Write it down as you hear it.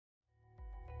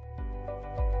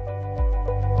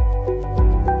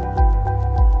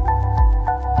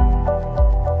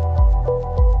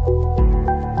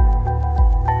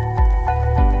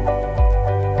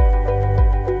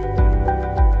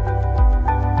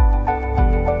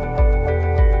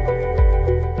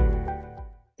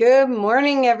Good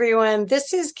morning, everyone.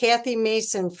 This is Kathy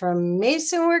Mason from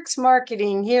MasonWorks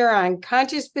Marketing here on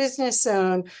Conscious Business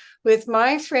Zone with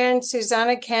my friend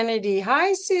Suzanna Kennedy.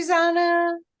 Hi,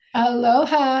 Suzanna.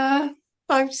 Aloha.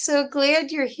 I'm so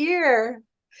glad you're here.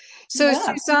 So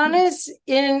Yeah. Susanna's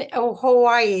in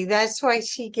Hawaii. That's why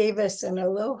she gave us an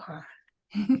aloha.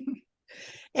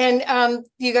 And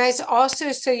you guys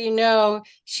also, so you know,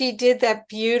 she did that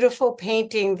beautiful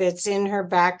painting that's in her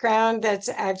background. That's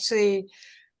actually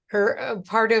her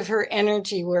part of her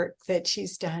energy work that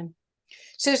she's done.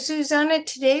 So, Susanna,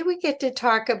 today we get to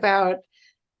talk about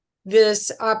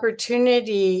this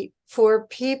opportunity for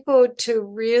people to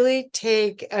really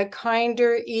take a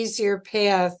kinder, easier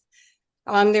path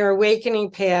on their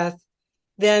awakening path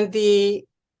than the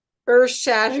earth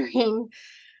shattering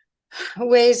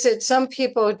ways that some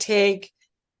people take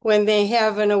when they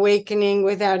have an awakening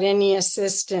without any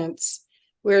assistance,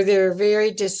 where they're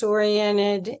very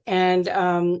disoriented and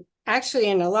actually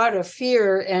in a lot of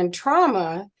fear and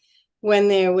trauma when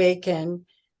they awaken.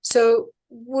 So,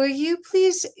 will you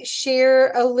please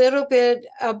share a little bit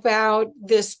about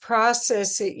this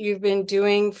process that you've been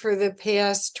doing for the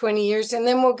past 20 years? And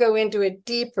then we'll go into it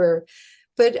deeper.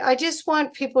 But I just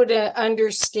want people to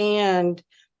understand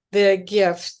the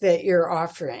gift that you're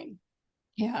offering.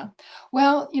 Yeah.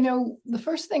 Well, the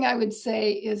first thing I would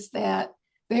say is that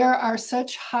there are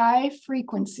such high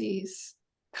frequencies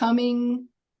coming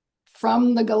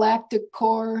from the galactic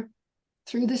core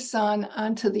through the sun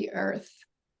onto the earth.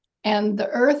 And the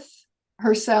earth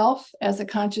herself, as a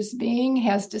conscious being,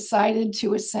 has decided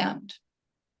to ascend.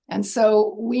 And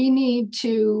so we need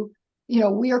to,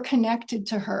 we are connected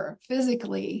to her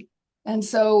physically. And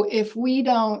so if we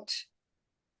don't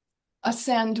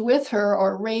ascend with her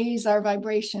or raise our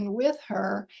vibration with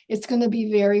her, it's going to be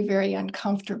very, very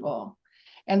uncomfortable.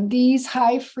 And these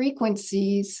high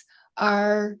frequencies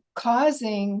are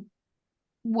causing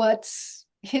what's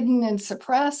hidden and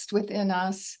suppressed within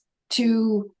us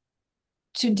to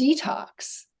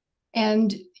detox.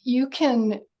 And you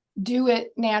can do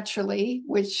it naturally,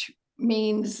 which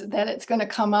means that it's going to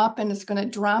come up and it's going to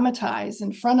dramatize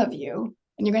in front of you,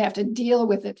 and you're going to have to deal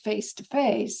with it face to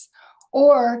face.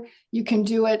 Or you can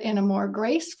do it in a more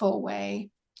graceful way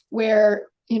where,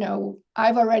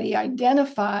 I've already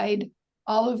identified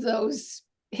all of those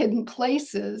hidden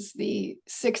places, the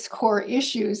 6 core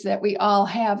issues that we all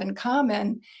have in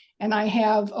common. And I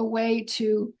have a way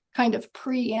to kind of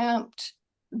preempt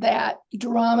that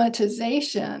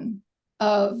dramatization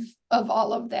of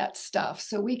all of that stuff.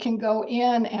 So we can go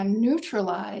in and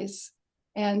neutralize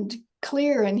and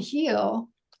clear and heal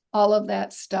all of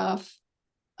that stuff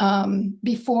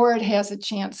before it has a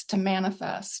chance to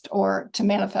manifest, or to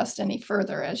manifest any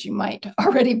further, as you might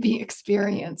already be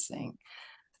experiencing.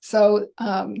 So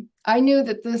I knew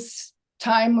that this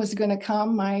time was going to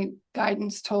come. My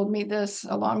guidance told me this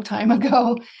a long time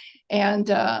ago. And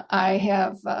I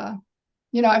have,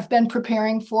 I've been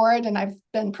preparing for it, and I've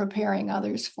been preparing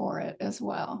others for it as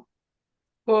well.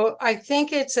 Well, I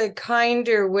think it's a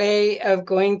kinder way of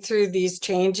going through these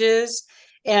changes.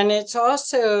 And it's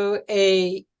also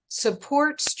a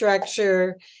support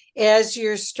structure as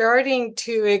you're starting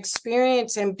to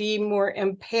experience and be more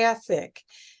empathic.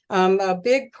 A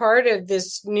big part of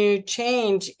this new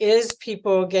change is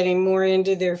people getting more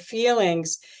into their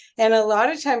feelings. And a lot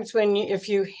of times if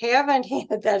you haven't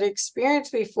had that experience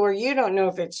before, you don't know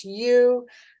if it's you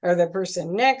or the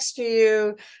person next to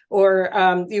you,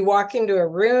 or you walk into a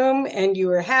room and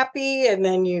you are happy and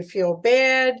then you feel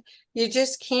bad. You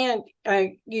just can't,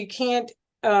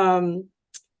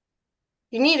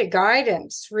 you need a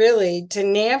guidance really to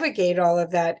navigate all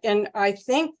of that. And I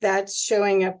think that's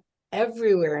showing up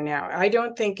everywhere now. I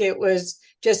don't think it was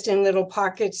just in little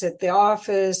pockets at the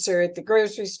office or at the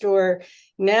grocery store.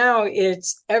 Now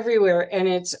it's everywhere, and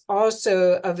it's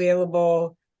also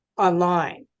available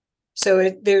online.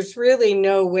 So there's really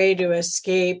no way to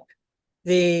escape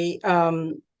the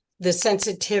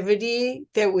sensitivity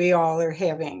that we all are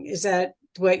having. Is that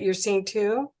what you're seeing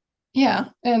too? Yeah,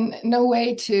 and no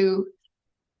way to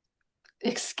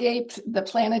escape the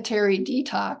planetary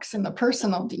detox and the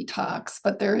personal detox,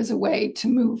 but there is a way to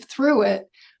move through it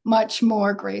much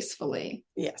more gracefully.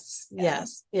 Yes,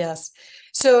 yes, yes.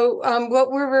 So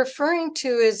what we're referring to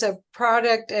is a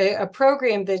product, a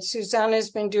program that Suzanna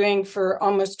has been doing for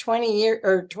almost 20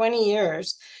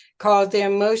 years called the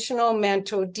Emotional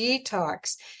Mental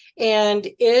Detox. And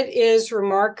it is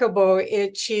remarkable.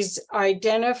 She's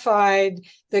identified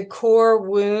the core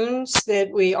wounds that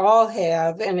we all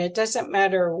have, and it doesn't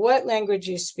matter what language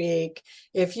you speak.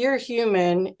 If you're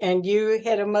human and you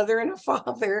had a mother and a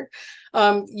father,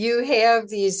 you have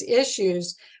these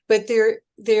issues, but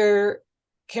they're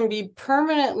can be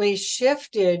permanently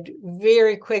shifted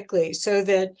very quickly, so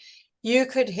that you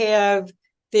could have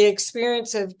the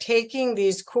experience of taking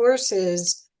these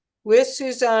courses with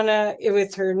Suzanna,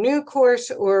 with her new course,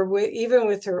 or even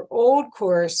with her old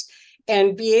course,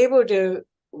 and be able to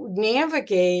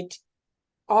navigate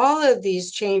all of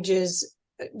these changes,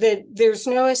 that there's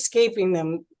no escaping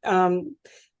them.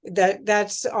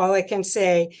 That's all I can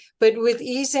say, but with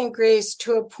ease and grace,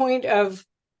 to a point of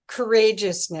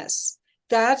courageousness.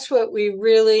 That's what we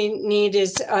really need,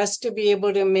 is us to be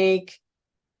able to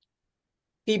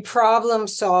be problem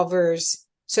solvers,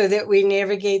 so that we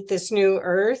navigate this new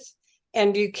earth.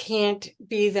 And you can't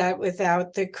be that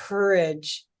without the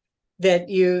courage that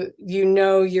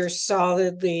you're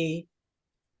solidly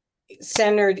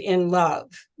centered in love,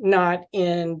 not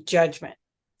in judgment.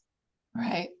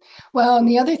 Right. Well, and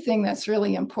the other thing that's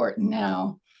really important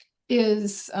now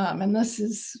is, and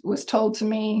was told to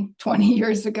me 20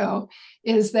 years ago,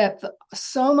 is that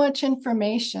so much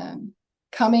information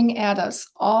coming at us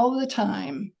all the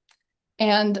time,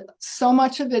 and so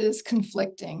much of it is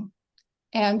conflicting.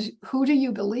 And who do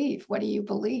you believe? What do you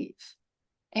believe?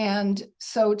 And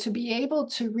so to be able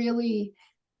to really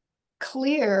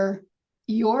clear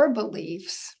your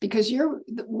beliefs, because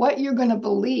what you're going to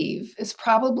believe is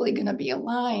probably going to be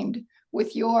aligned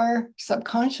with your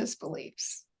subconscious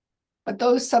beliefs. But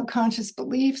those subconscious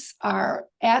beliefs are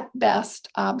at best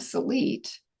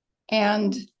obsolete,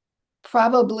 and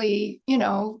probably,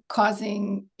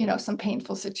 causing, some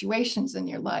painful situations in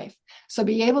your life. So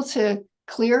be able to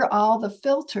clear all the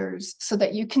filters so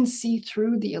that you can see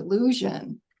through the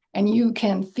illusion, and you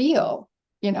can feel,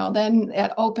 then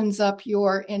that opens up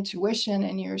your intuition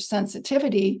and your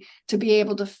sensitivity to be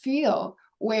able to feel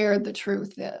where the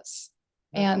truth is,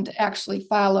 and actually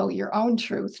follow your own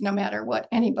truth, no matter what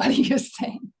anybody is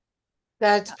saying.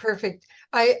 That's perfect.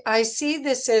 I see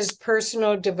this as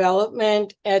personal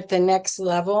development at the next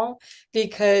level,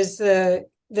 because the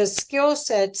skill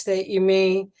sets that you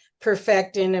may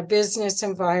perfect in a business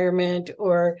environment,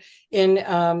 or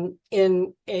in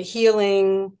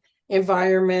healing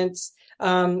environments,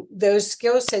 those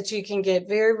skill sets you can get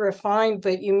very refined,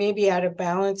 but you may be out of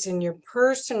balance in your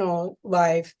personal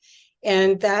life.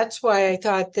 And that's why I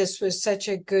thought this was such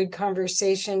a good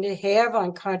conversation to have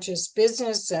on Conscious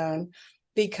Business Zone,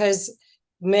 because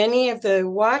many of the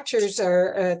watchers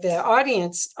the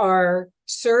audience are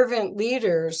servant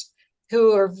leaders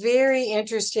who are very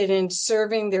interested in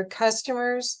serving their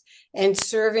customers and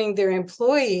serving their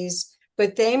employees,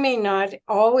 but they may not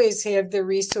always have the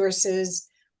resources,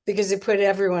 because they put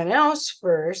everyone else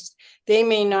first. They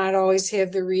may not always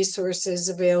have the resources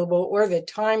available, or the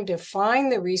time to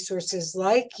find the resources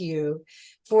like you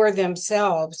for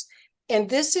themselves. And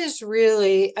this is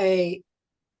really an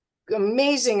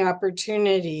amazing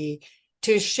opportunity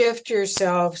to shift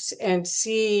yourselves and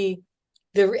see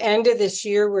the end of this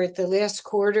year. We're at the last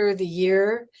quarter of the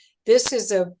year. This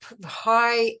is a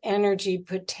high energy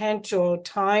potential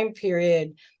time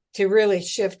period to really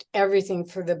shift everything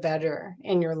for the better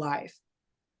in your life.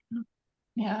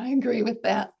 Yeah, I agree with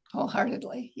that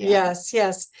wholeheartedly. Yeah.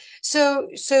 Yes. So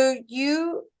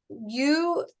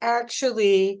you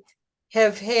actually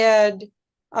have had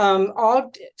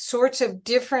all sorts of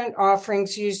different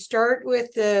offerings. You start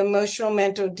with the Emotional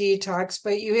Mental Detox,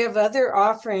 but you have other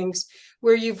offerings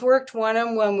where you've worked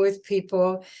one-on-one with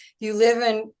people. You live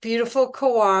in beautiful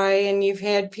Kauai, and you've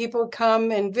had people come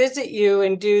and visit you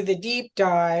and do the deep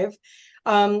dive.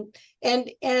 Are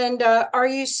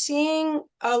you seeing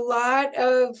a lot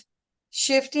of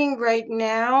shifting right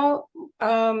now,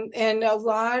 and a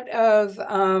lot of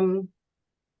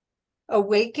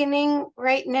awakening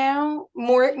right now,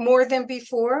 more than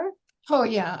before? Oh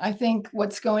yeah, I think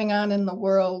what's going on in the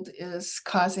world is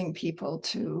causing people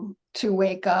to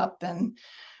wake up and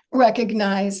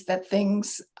recognize that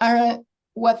things aren't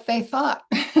what they thought.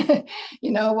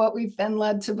 What we've been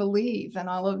led to believe, and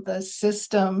all of the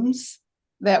systems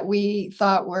that we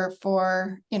thought were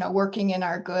for, working in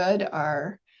our good,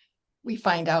 we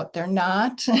find out they're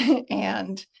not,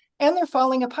 and they're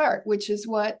falling apart, which is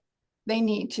what they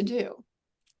need to do.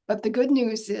 But the good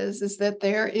news is that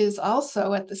there is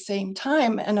also at the same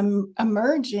time an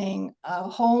emerging a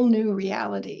whole new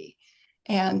reality,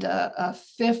 and a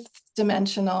fifth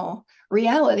dimensional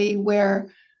reality where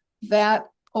that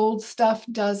old stuff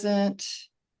doesn't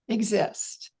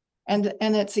exist. And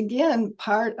it's again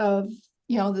part of,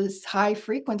 this high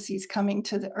frequencies coming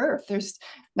to the earth.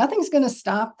 Nothing's going to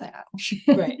stop that.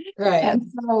 Right. And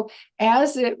so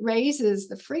as it raises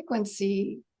the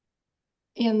frequency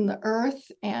in the earth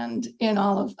and in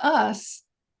all of us,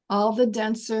 all the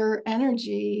denser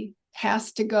energy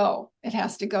has to go. It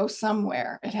has to go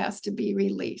somewhere. It has to be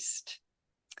released.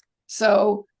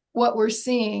 So what we're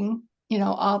seeing,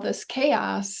 all this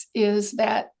chaos is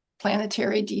that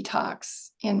planetary detox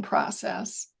in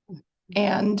process.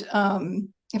 And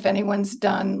if anyone's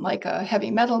done like a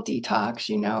heavy metal detox,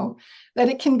 that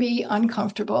it can be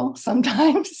uncomfortable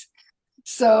sometimes.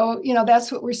 So,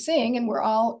 that's what we're seeing, and we're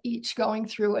all each going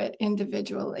through it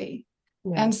individually.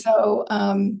 Yeah. And so,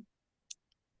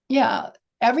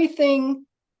 everything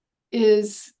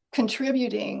is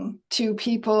contributing to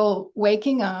people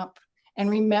waking up and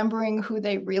remembering who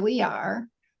they really are,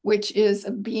 which is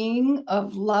a being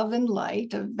of love and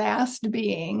light, a vast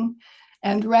being,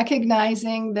 and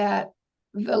recognizing that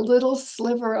the little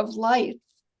sliver of light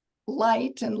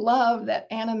and love that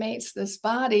animates this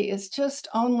body is just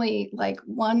only like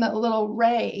one little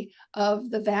ray of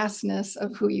the vastness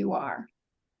of who you are.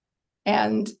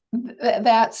 And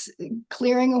that's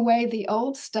clearing away the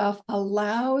old stuff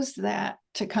allows that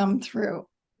to come through.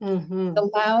 Mm-hmm.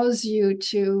 Allows you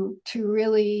to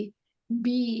really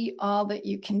be all that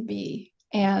you can be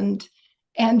and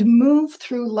move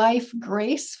through life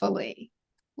gracefully.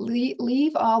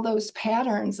 Leave all those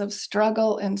patterns of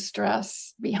struggle and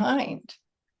stress behind,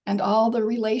 and all the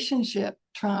relationship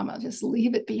trauma, just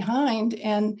leave it behind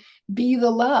and be the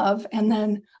love, and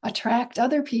then attract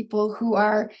other people who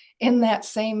are in that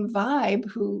same vibe,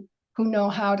 who know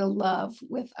how to love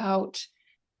without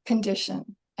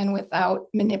condition and without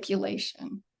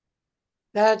manipulation.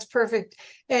 That's perfect.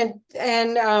 And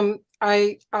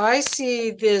I see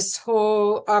this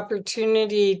whole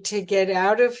opportunity to get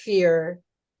out of fear.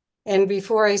 And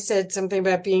before I said something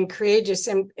about being courageous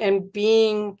and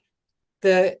being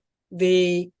the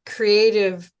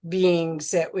creative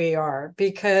beings that we are,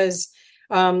 because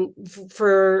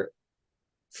for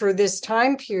this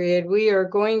time period, we are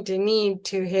going to need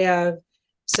to have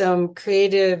some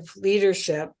creative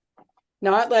leadership,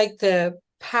 not like the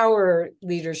power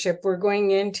leadership. We're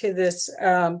going into this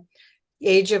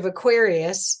age of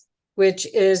Aquarius, which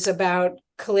is about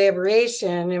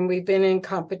collaboration, and we've been in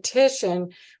competition.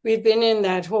 We've been in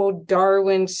that whole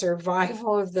Darwin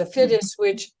survival of the fittest,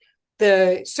 which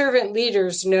the servant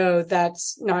leaders know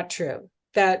that's not true.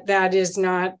 That is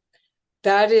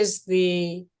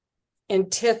the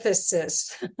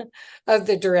antithesis of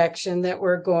the direction that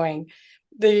we're going.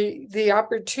 The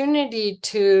opportunity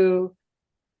to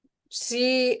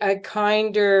see a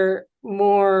kinder,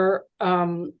 more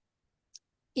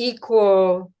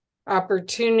equal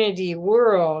opportunity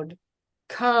world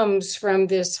comes from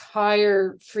this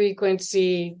higher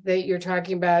frequency that you're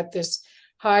talking about, this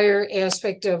higher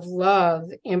aspect of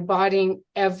love embodying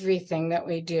everything that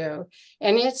we do.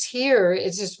 And it's here.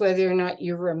 It's just whether or not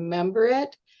you remember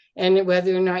it, and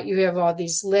whether or not you have all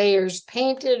these layers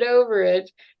painted over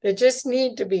it that just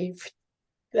need to be,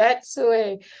 that's the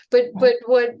way. But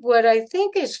what I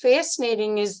think is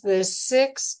fascinating is the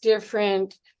 6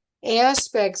 different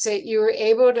aspects that you were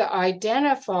able to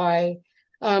identify.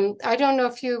 I don't know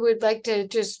if you would like to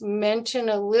just mention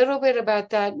a little bit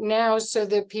about that now so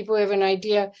that people have an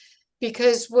idea,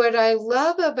 because what I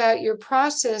love about your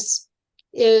process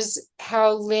is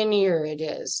how linear it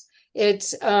is.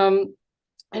 It's, and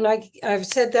I've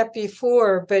said that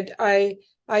before, but I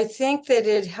think that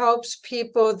it helps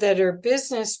people that are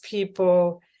business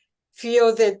people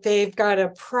feel that they've got a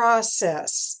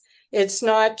process. It's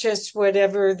not just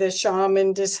whatever the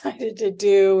shaman decided to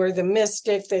do, or the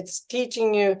mystic that's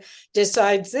teaching you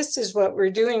decides this is what we're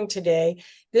doing today.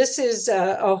 This is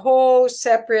a whole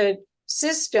separate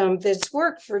system that's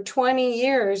worked for 20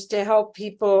 years to help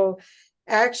people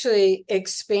actually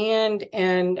expand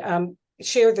and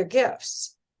share their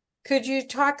gifts. Could you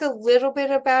talk a little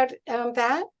bit about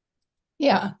that?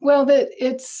 Yeah, well,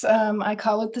 it's I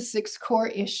call it the 6 core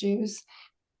issues,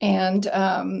 and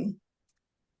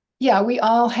we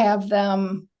all have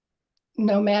them,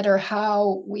 no matter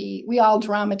how we all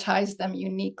dramatize them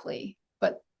uniquely.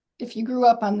 But if you grew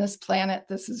up on this planet,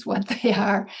 this is what they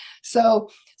are. So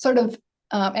sort of,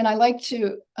 and I like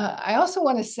to, I also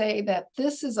want to say that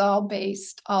this is all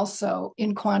based also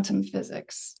in quantum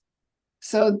physics.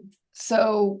 So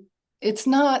it's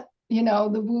not,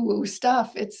 the woo-woo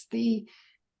stuff. It's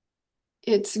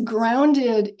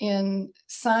grounded in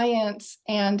science,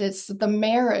 and it's the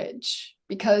marriage,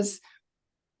 because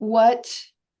what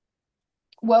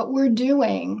we're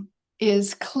doing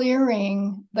is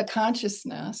clearing the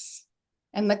consciousness,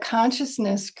 and the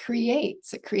consciousness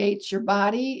creates your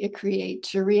body, it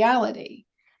creates your reality.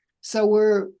 So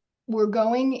we're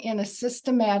going in a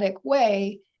systematic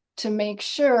way to make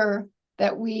sure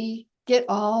that we get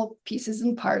all pieces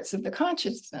and parts of the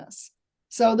consciousness.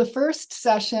 So the first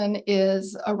session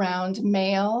is around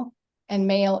male and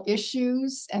male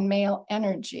issues and male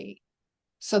energy.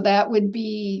 So that would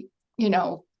be,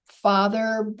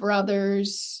 father,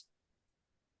 brothers,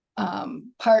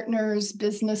 partners,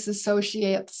 business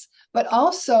associates, but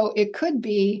also it could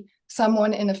be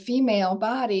someone in a female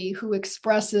body who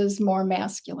expresses more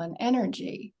masculine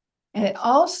energy. And it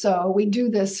also, we do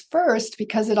this first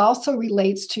because it also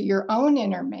relates to your own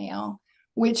inner male,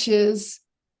 which is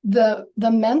the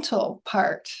mental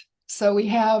part. So we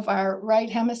have our right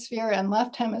hemisphere and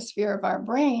left hemisphere of our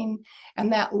brain,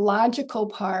 and that logical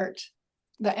part,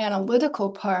 the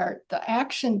analytical part, the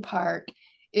action part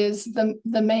is the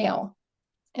male.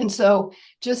 And so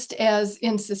just as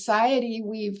in society,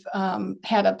 we've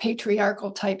had a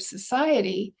patriarchal type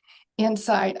society,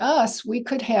 inside us, we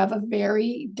could have a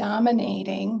very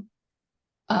dominating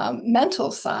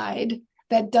mental side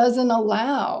that doesn't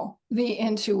allow the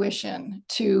intuition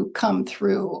to come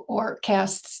through or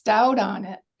casts doubt on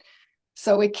it.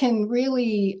 So it can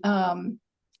really,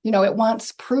 it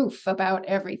wants proof about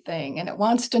everything, and it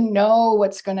wants to know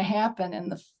what's going to happen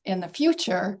in the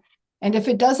future. And if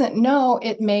it doesn't know,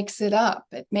 it makes it up.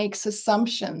 It makes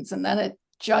assumptions, and then it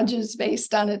judges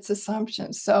based on its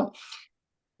assumptions. So,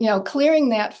 clearing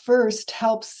that first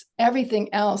helps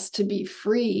everything else to be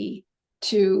free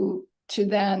to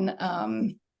then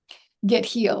get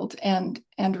healed and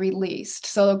released.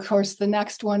 So, of course, the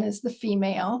next one is the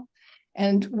female.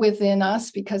 And within us,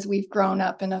 because we've grown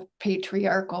up in a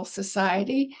patriarchal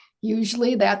society,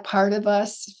 usually that part of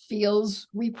us feels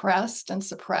repressed and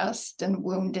suppressed and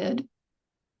wounded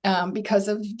because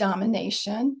of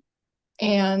domination.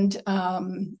 And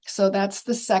so that's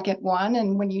the second one.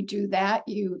 And when you do that,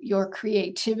 your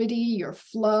creativity, your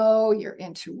flow, your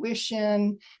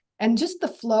intuition, and just the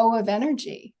flow of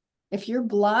energy. If you're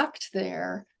blocked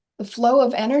there, the flow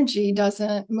of energy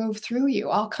doesn't move through you.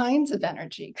 All kinds of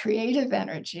energy, creative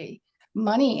energy,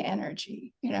 money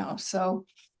energy, so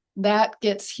that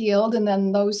gets healed. And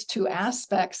then those two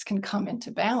aspects can come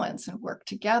into balance and work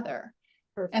together.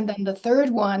 Perfect. And then the third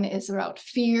one is about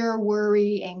fear,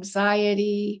 worry,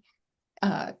 anxiety,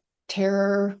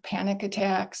 terror, panic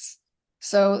attacks.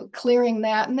 So clearing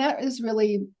that, and that is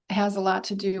really has a lot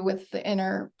to do with the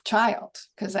inner child,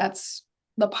 because that's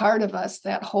the part of us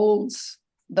that holds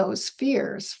those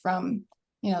fears from,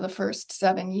 the first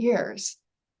 7 years.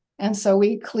 And so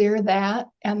we clear that.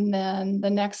 And then the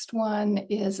next one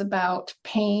is about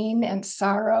pain and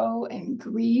sorrow and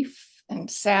grief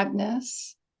and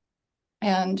sadness.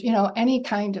 And, any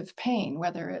kind of pain,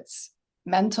 whether it's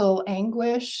mental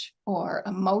anguish or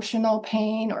emotional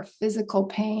pain or physical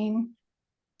pain.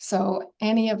 So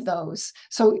any of those.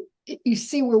 So you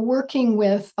see, we're working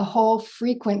with a whole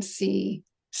frequency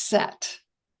set,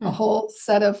 a whole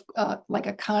set of like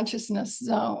a consciousness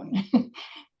zone.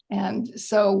 And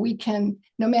so we can,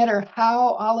 no matter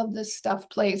how all of this stuff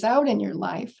plays out in your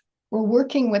life, we're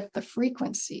working with the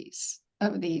frequencies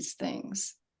of these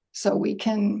things. So we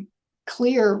can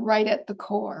clear right at the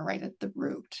core, right at the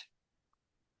root.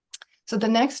 So the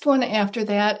next one after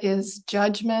that is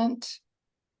judgment,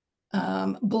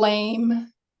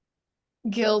 blame,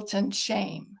 guilt, and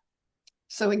shame.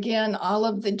 So again, all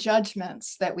of the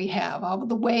judgments that we have, all of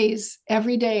the ways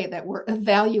every day that we're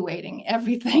evaluating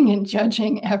everything and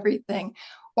judging everything.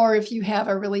 Or if you have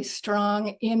a really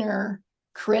strong inner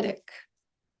critic,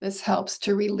 this helps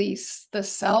to release the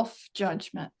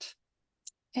self-judgment.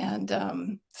 And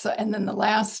then the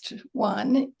last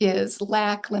one is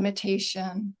lack,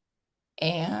 limitation,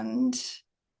 and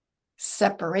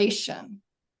separation.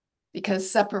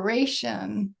 Because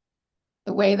separation,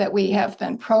 the way that we have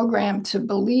been programmed to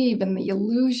believe in the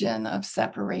illusion of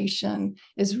separation,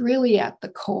 is really at the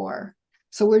core.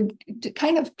 So we're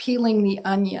kind of peeling the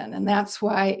onion, and that's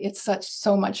why it's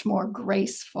so much more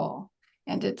graceful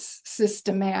and it's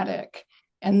systematic.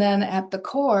 And then at the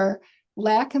core,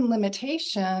 lack and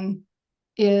limitation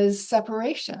is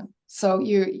separation. So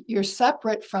you're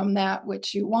separate from that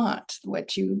which you want,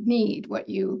 what you need, what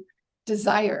you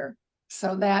desire.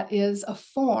 So that is a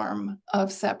form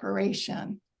of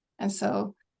separation. And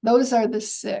so those are the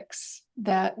 6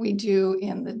 that we do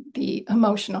in the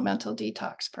Emotional Mental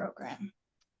Detox program.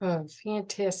 Oh,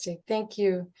 fantastic. Thank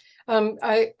you.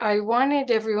 I wanted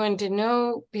everyone to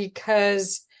know,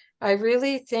 because I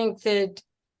really think that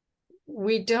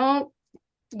we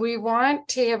want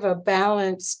to have a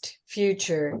balanced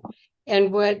future.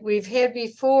 And what we've had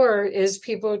before is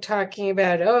people talking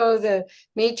about, the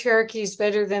matriarchy is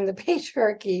better than the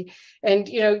patriarchy. And,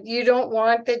 you don't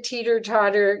want the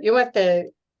teeter-totter. You want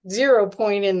the 0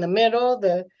 point in the middle,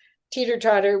 the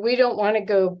teeter-totter. We don't want to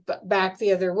go back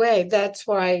the other way. That's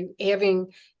why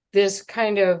having this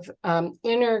kind of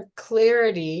inner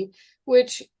clarity,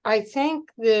 which I think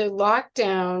the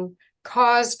lockdown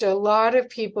caused a lot of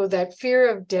people, that fear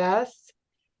of death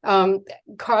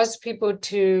caused people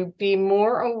to be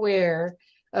more aware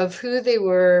of who they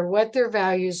were, what their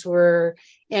values were,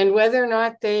 and whether or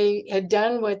not they had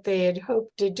done what they had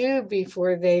hoped to do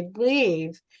before they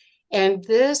leave. And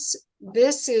this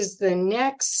is the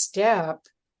next step,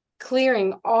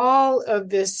 clearing all of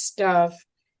this stuff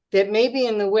that may be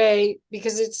in the way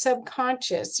because it's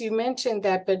subconscious. You mentioned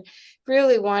that, but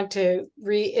really want to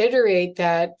reiterate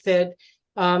that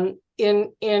in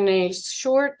a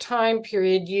short time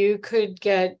period, you could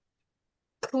get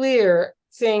clear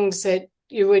things that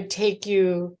it would take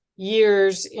you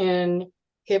years in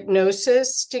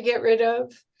hypnosis to get rid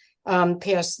of,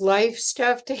 past life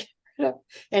stuff to get rid of,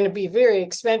 and it'd be very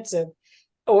expensive,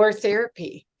 or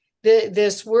therapy.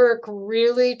 This work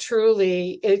really,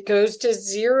 truly, it goes to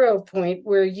 0 point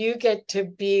where you get to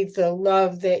be the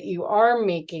love that you are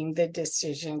making the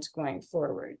decisions going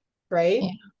forward, right?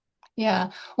 Yeah.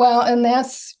 Yeah. Well, and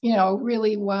that's,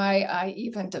 really why I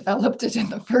even developed it in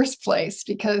the first place,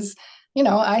 because,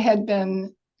 I had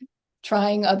been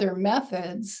trying other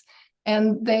methods,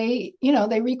 and they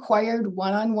required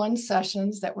one-on-one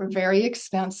sessions that were very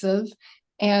expensive.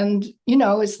 And,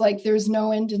 it's like there's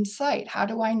no end in sight. How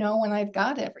do I know when I've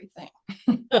got everything?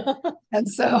 And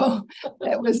so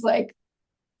it was like,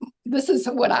 this is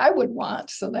what I would want.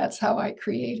 So that's how I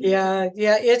created it.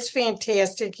 Yeah, it's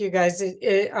fantastic, you guys.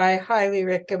 I highly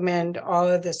recommend all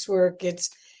of this work. It's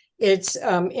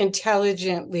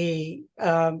intelligently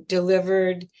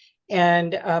delivered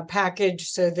and packaged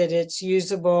so that it's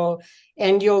usable,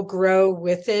 and you'll grow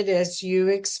with it as you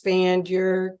expand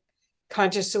your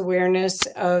conscious awareness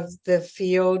of the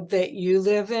field that you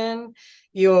live in.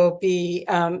 You'll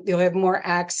have more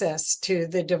access to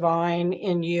the divine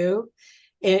in you.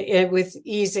 With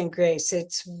ease and grace.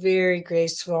 It's very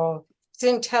graceful. It's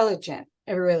intelligent,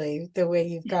 really, the way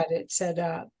you've got it set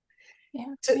up.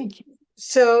 Yeah, So, thank you.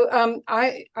 so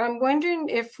I'm wondering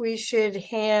if we should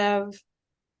have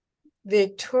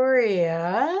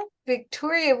Victoria.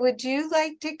 Victoria, would you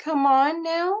like to come on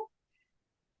now?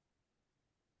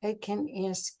 I can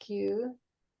ask you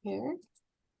here.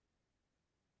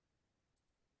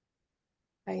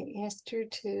 I asked her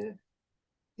to.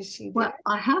 Is she there? Well,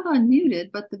 I have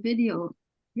unmuted, but the video.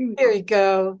 Here we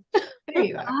go. There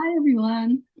you are. Hi,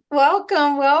 everyone.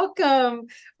 Welcome.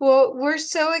 Well, we're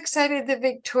so excited that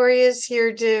Victoria's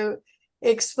here to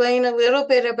explain a little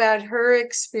bit about her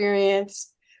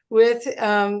experience with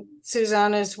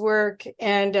Suzanna's work,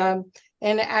 and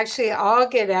actually I'll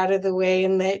get out of the way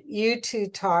and let you two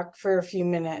talk for a few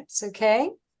minutes, okay?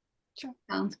 Sure.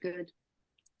 Sounds good.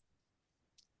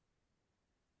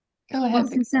 Go ahead.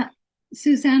 Well,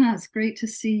 Susanna, it's great to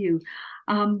see you.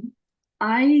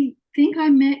 I think I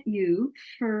met you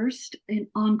first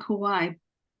on Kauai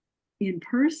in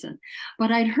person,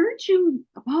 but I'd heard you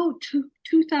about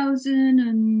 2000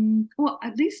 and, well,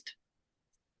 at least,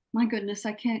 my goodness,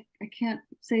 I can't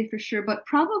say for sure, but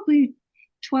probably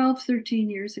 12, 13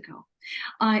 years ago.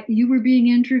 You were being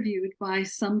interviewed by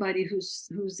somebody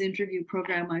whose interview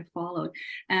program I followed,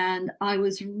 and I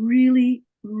was really,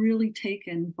 really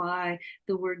taken by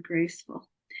the word graceful.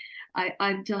 I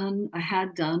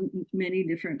had done many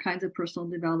different kinds of personal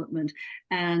development,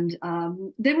 and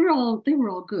they were all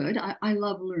good. I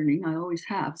love learning. I always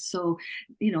have. So,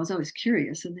 I was always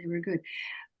curious, and they were good.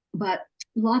 But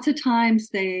lots of times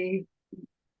they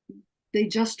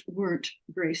just weren't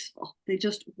graceful. They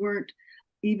just weren't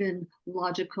even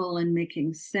logical and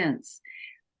making sense.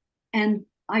 And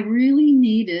I really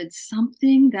needed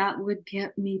something that would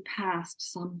get me past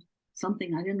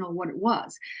something. I didn't know what it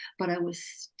was, but I was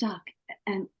stuck,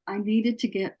 and I needed to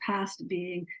get past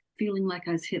feeling like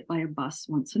I was hit by a bus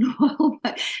once in a while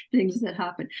by things that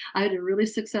happened. I had a really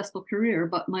successful career,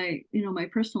 but my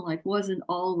personal life wasn't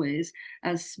always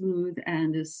as smooth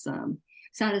and as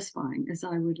satisfying as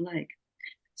I would like.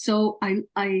 So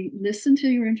I listened to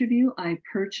your interview. I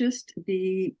purchased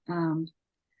the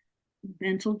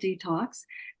Mental Detox,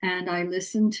 and I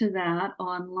listened to that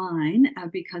online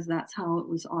because that's how it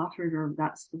was offered, or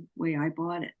that's the way I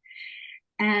bought it.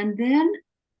 And then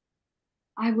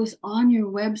I was on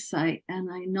your website,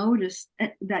 and I noticed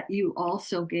that you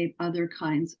also gave other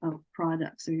kinds of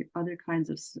products or other kinds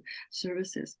of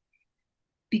services.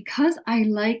 Because I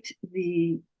liked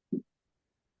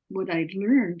what I'd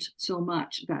learned so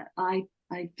much, that I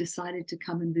decided to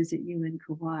come and visit you in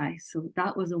Kauai. So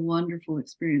that was a wonderful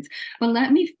experience. But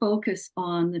let me focus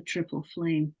on the triple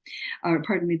flame, or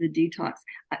pardon me, the detox.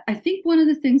 I think one of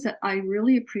the things that I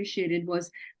really appreciated was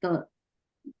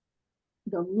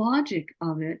logic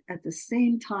of it at the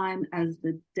same time as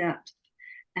the depth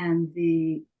and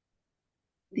the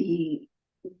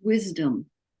wisdom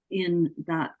in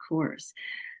that course.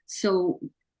 So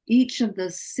each of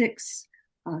the 6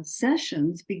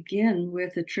 sessions begin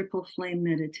with a triple flame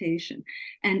meditation.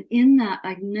 And in that,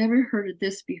 I've never heard of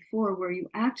this before, where you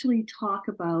actually talk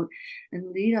about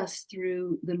and lead us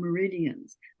through the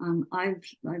meridians. I've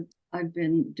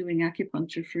been doing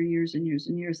acupuncture for years and years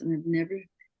and years, and I've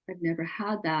never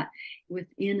had that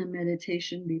within a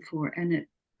meditation before. And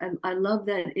I love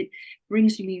that it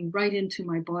brings me right into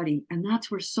my body, and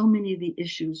that's where so many of the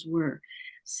issues were.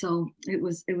 So it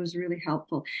was really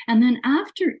helpful. And then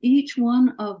after each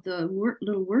one of the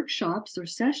little workshops or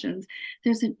sessions,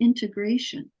 there's an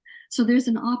integration. So there's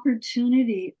an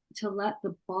opportunity to let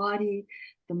the body,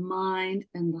 the mind,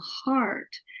 and the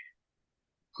heart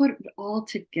put it all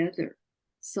together.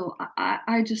 So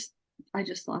I just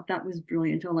thought that was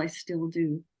brilliant. Oh, I still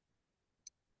do.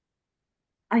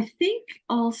 I think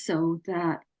also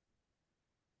that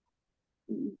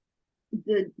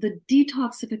the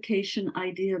detoxification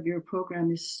idea of your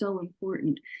program is so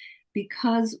important,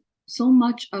 because so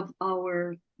much of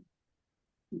our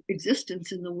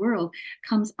existence in the world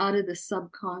comes out of the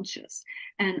subconscious.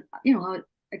 And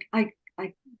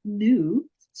I knew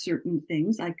certain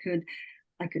things. I could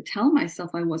tell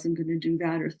myself I wasn't going to do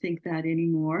that or think that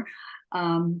anymore.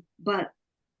 But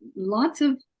lots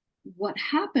of what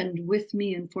happened with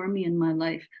me and for me in my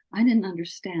life, I didn't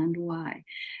understand why.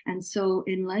 And so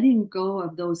in letting go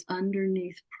of those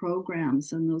underneath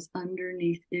programs and those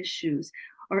underneath issues,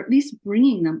 or at least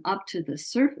bringing them up to the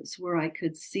surface where I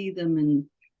could see them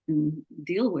and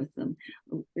deal with them,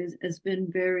 has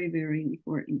been very, very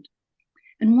important.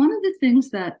 And one of the things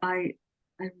that I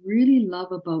really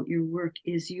love about your work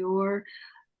is your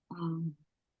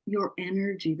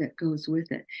energy that goes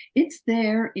with it. It's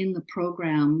there in the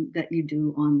program that you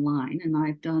do online, and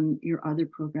I've done your other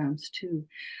programs too.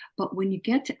 But when you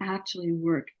get to actually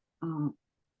work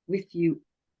with you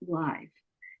live,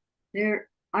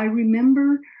 I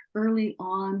remember early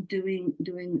on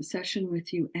doing a session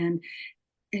with you, and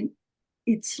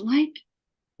it's like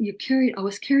I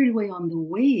was carried away on the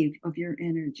wave of your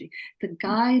energy, the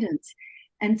guidance.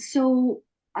 And so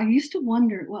I used to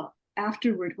wonder, well,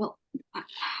 afterward,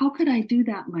 how could I do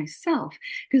that myself?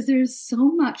 Because there's so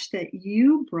much that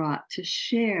you brought to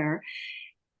share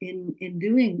in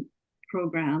doing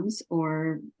programs,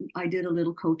 or I did a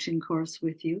little coaching course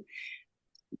with you.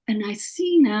 And I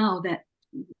see now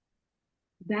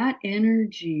that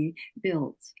energy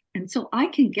builds. And so I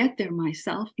can get there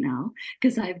myself now,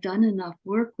 because I've done enough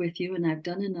work with you and I've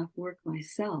done enough work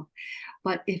myself.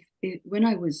 But when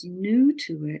I was new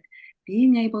to it,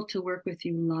 being able to work with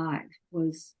you live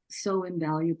was so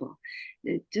invaluable.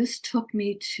 It just took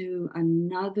me to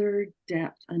another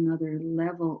depth, another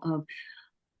level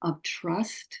of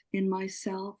trust in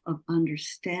myself, of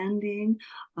understanding,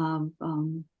 of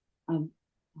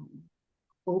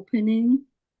opening.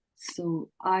 So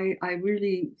I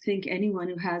really think anyone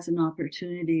who has an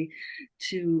opportunity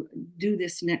to do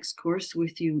this next course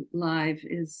with you live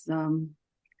is,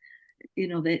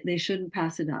 they shouldn't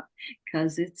pass it up,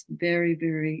 because it's very,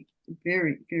 very,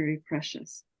 very, very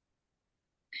precious.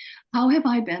 How have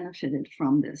I benefited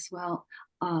from this? Well,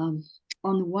 on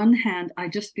the one hand, I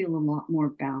just feel a lot more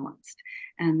balanced,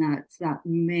 and that's that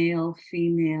male,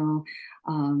 female.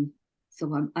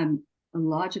 So I'm a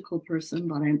logical person,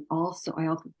 but I also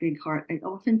have a big heart. I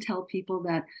often tell people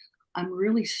that I'm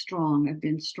really strong. I've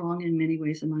been strong in many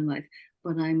ways in my life,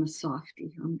 but I'm a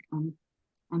softie.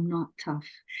 I'm not tough.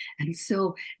 And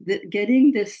so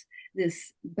getting this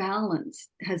balance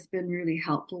has been really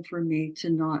helpful for me to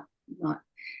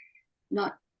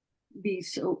not be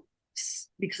so,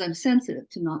 because I'm sensitive,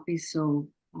 to not be so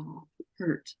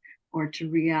hurt or to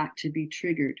react, to be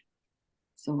triggered.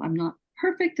 So I'm not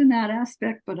perfect in that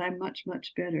aspect, but I'm much,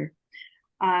 much better.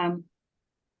 I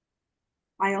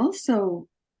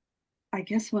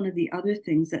guess one of the other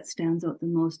things that stands out the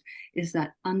most is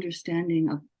that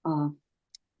understanding of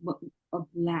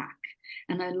lack.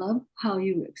 And I love how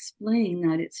you explain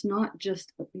that it's not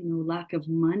just lack of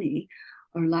money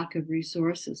or lack of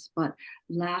resources, but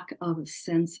lack of a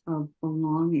sense of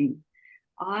belonging.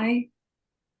 I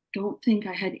don't think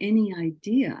I had any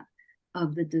idea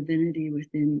of the divinity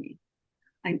within me.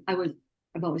 I've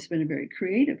always been a very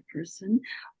creative person,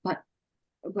 but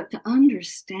to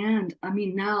understand,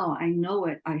 now I know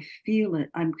it, I feel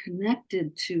it, I'm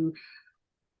connected to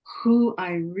who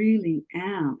I really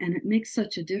am, and it makes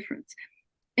such a difference.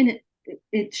 And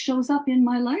it shows up in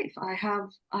my life. I have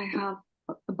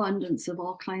abundance of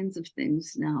all kinds of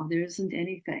things now. There isn't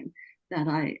anything that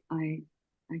I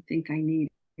I think I need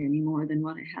any more than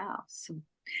what I have.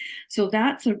 So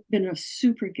that's been a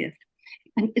super gift.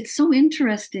 And it's so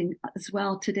interesting as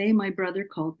well. Today, my brother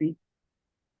called me,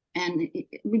 and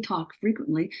we talk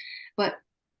frequently, but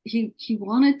he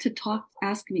wanted to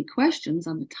ask me questions.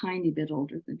 I'm a tiny bit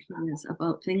older than he is,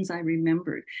 about things I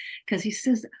remembered, because he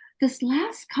says this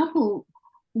last couple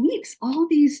weeks, all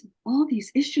these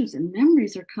issues and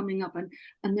memories are coming up, and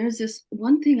there's this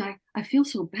one thing I feel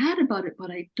so bad about it,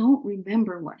 but I don't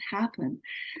remember what happened.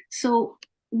 So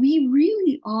we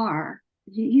really are.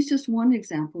 He's just one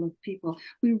example of people.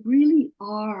 We really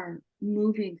are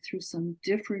moving through some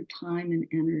different time and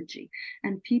energy,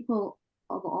 and people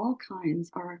of all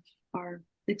kinds are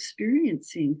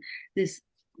experiencing this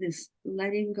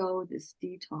letting go, this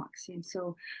detoxing.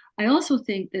 So I also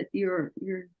think that your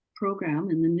program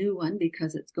and the new one,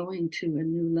 because it's going to a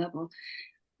new level,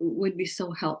 would be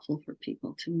so helpful for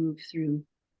people to move through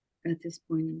at this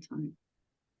point in time.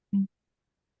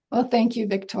 Well, thank you,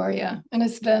 Victoria. And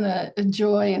it's been a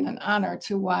joy and an honor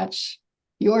to watch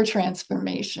your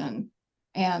transformation.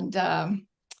 And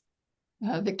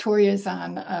Victoria is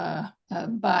on a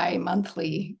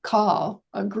bi-monthly call,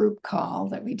 a group call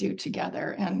that we do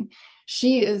together. And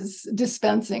she is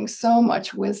dispensing so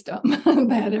much wisdom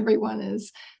that everyone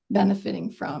is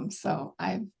benefiting from. So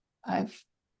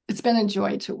it's been a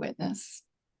joy to witness.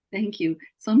 Thank you.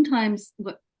 Sometimes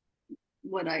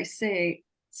what I say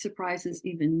surprises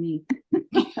even me.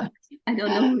 I don't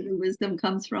know where the wisdom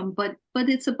comes from, but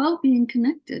it's about being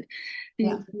connected,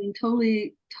 being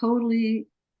totally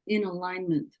in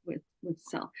alignment with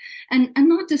self. And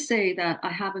not to say that I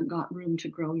haven't got room to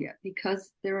grow yet,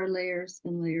 because there are layers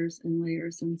and layers and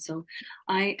layers. And so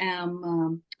I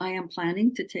am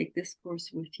planning to take this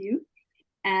course with you,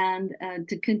 and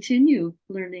to continue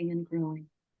learning and growing.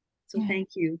 So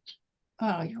thank you.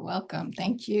 Oh, you're welcome.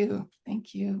 Thank you.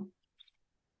 Thank you.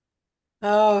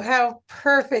 Oh, how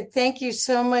perfect. Thank you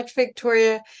so much,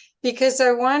 Victoria, because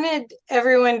I wanted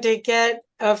everyone to get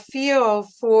a feel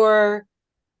for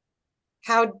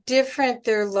how different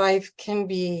their life can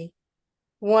be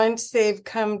once they've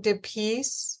come to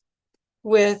peace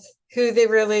with who they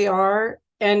really are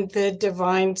and the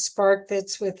divine spark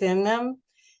that's within them.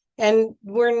 And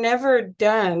we're never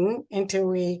done until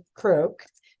we croak.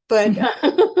 But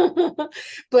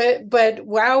but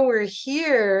while we're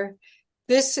here,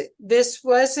 this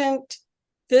was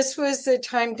the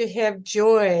time to have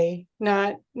joy,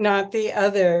 not the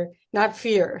other, not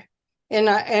fear. And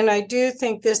I do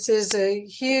think this is a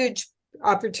huge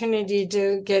opportunity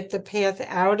to get the path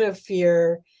out of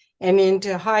fear and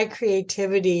into high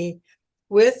creativity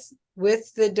with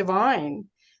the divine.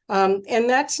 And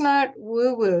that's not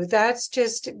woo-woo. That's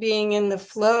just being in the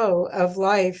flow of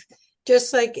life,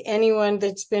 just like anyone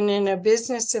that's been in a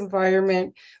business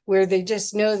environment where they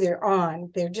just know they're on.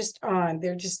 They're just on.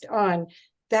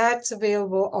 That's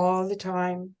available all the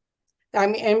time. I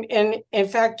mean, and in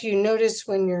fact, you notice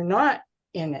when you're not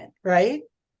in it, right?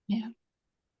 Yeah.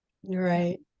 You're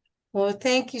right. Well,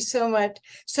 thank you so much.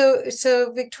 So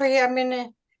Victoria, I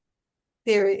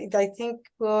think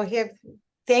we'll have,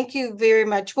 thank you very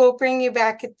much. We'll bring you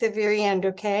back at the very end,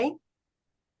 okay?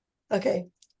 Okay.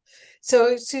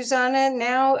 So Suzanna,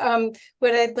 now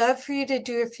what I'd love for you to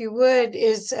do, if you would,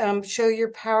 is show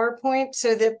your PowerPoint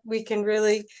so that we can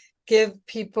really give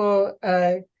people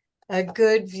a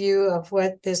good view of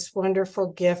what this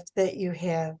wonderful gift that you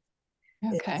have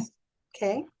Okay. is.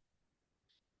 Okay.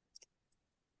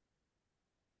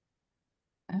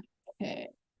 Okay.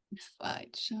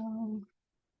 Slideshow.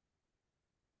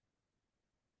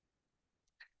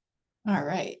 All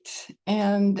right.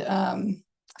 And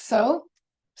so,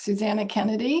 Suzanna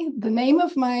Kennedy, the name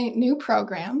of my new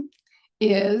program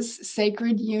is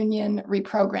Sacred Union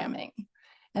Reprogramming.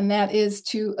 And that is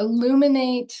to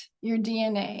illuminate your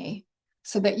DNA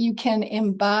so that you can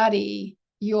embody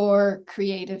your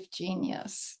creative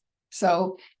genius.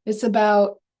 So it's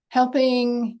about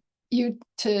helping you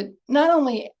to not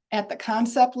only at the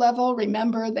concept level,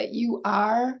 remember that you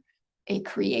are a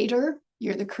creator,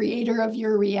 you're the creator of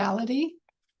your reality,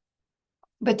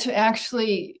 but to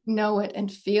actually know it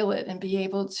and feel it and be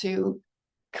able to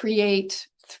create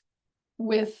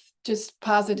with just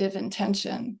positive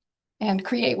intention and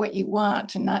create what you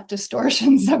want and not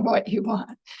distortions of what you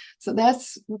want. So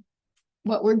that's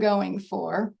what we're going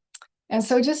for. And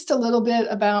so just a little bit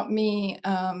about me.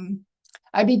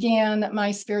 I began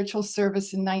my spiritual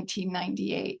service in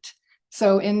 1998.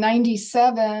 So in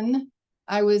 97,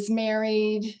 I was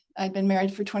married. I'd been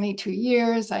married for 22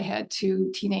 years. I had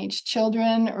 2 teenage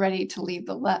children ready to leave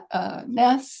the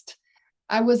nest.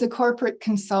 I was a corporate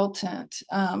consultant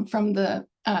from the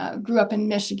grew up in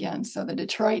Michigan, so the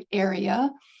Detroit area,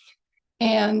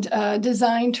 and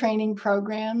designed training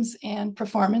programs and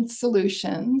performance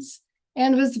solutions,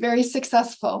 and was very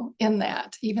successful in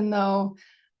that, even though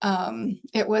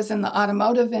it was in the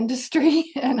automotive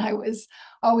industry and I was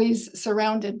always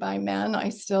surrounded by men. I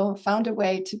still found a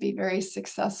way to be very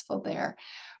successful there.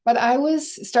 But I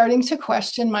was starting to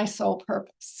question my sole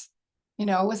purpose. You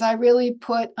know, was I really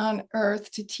put on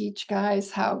earth to teach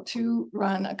guys how to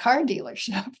run a car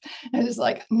dealership? And it was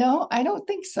like, no, I don't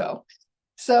think so.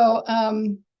 So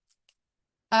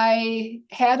I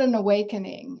had an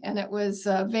awakening, and it was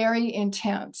very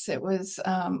intense. It was,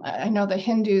 I know the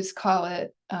Hindus call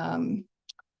it a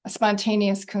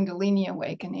spontaneous Kundalini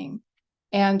awakening.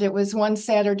 And it was one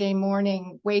Saturday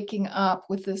morning, waking up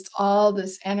with all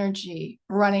this energy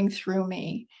running through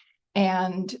me.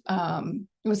 And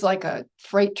it was like a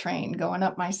freight train going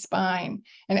up my spine.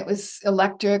 And it was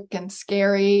electric and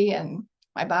scary, and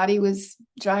my body was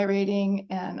gyrating.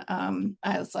 And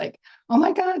I was like, oh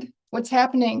my God, what's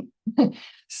happening?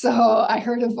 So I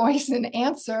heard a voice in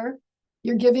answer,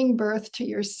 you're giving birth to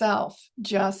yourself,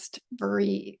 just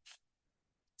breathe.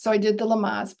 So I did the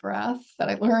Lamaze breath that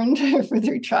I learned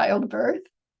through childbirth.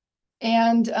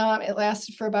 And it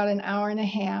lasted for about an hour and a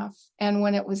half. And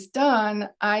when it was done,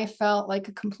 I felt like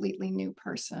a completely new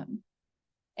person.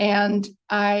 And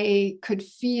I could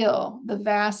feel the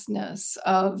vastness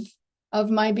of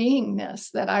my beingness,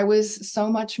 that I was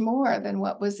so much more than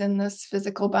what was in this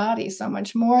physical body, so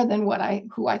much more than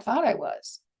who I thought I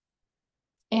was.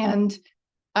 And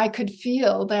I could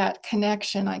feel that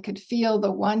connection. I could feel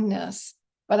the oneness,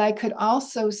 but I could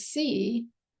also see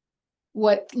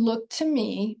what looked to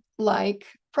me like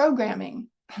programming.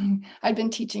 I'd been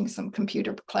teaching some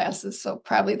computer classes, so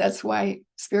probably that's why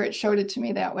Spirit showed it to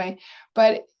me that way.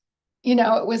 But, you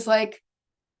know, it was like,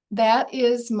 that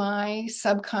is my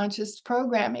subconscious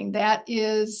programming. That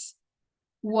is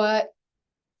what,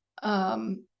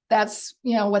 that's,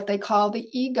 you know, what they call the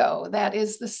ego. That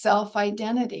is the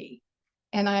self-identity.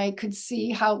 And I could see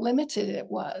how limited it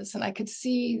was. And I could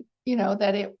see, you know,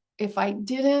 that if I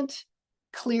didn't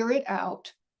clear it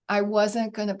out, I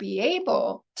wasn't going to be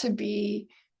able to be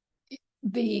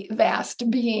the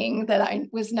vast being that I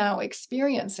was now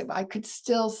experiencing. I could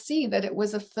still see that it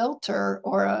was a filter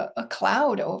or a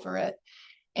cloud over it.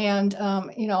 And,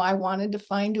 you know, I wanted to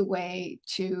find a way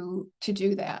to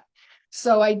do that.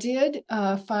 So I did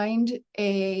find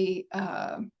a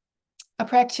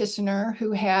practitioner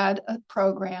who had a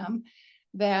program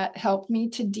that helped me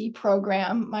to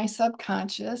deprogram my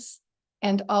subconscious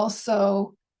and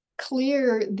also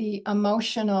clear the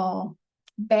emotional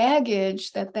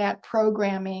baggage that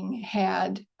programming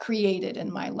had created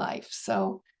in my life.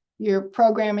 So your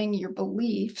programming, your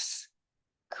beliefs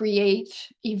create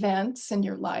events in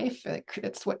your life.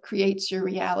 It's what creates your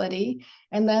reality.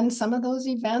 And then some of those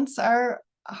events are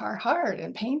hard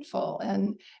and painful,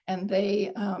 and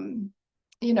they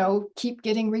you know, keep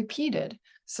getting repeated.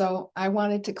 So I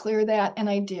wanted to clear that, and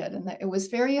I did, and it was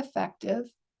very effective.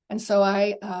 And so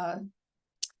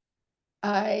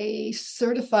I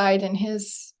certified in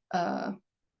his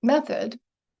method,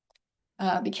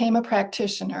 became a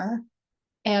practitioner.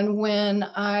 And when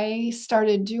I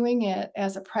started doing it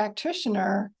as a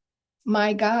practitioner,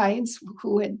 my guides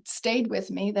who had stayed with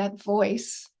me, that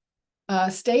voice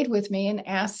stayed with me and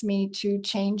asked me to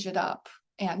change it up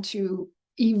and to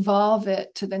evolve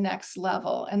it to the next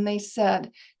level. And they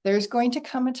said, there's going to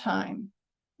come a time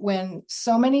when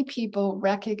so many people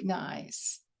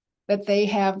recognize that they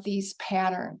have these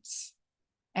patterns,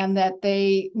 and that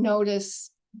they notice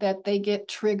that they get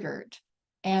triggered,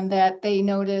 and that they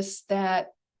notice that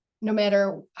no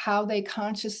matter how they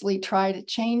consciously try to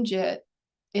change it,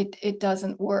 it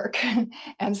doesn't work.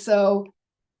 And so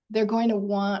they're going to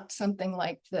want something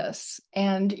like this,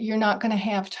 and you're not going to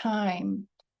have time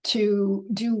to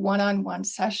do one-on-one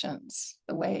sessions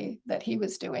the way that he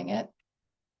was doing it.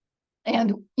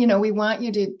 And, you know, we want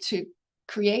you to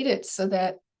create it so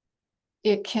that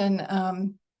it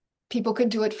can, people could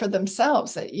do it for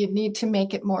themselves. That you need to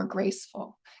make it more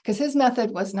graceful, because his method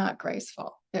was not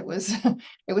graceful. It was,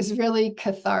 it was really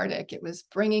cathartic. It was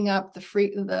bringing up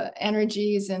the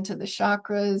energies into the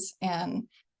chakras, and,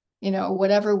 you know,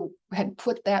 whatever had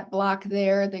put that block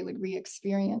there, they would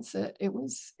re-experience it. It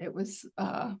was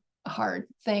a hard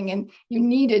thing, and you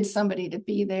needed somebody to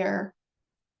be there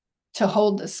to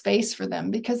hold the space for them,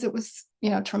 because it was,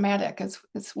 you know, traumatic.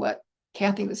 It's what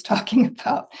Kathy was talking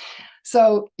about.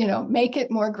 So, you know, make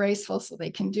it more graceful so they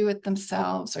can do it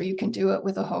themselves, or you can do it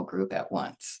with a whole group at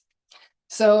once.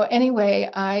 So anyway,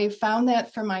 I found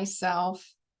that for myself,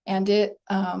 and it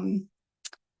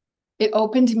it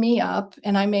opened me up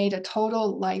and I made a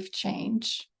total life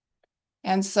change.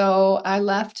 And so I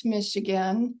left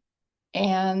Michigan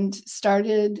and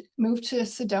moved to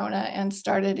Sedona and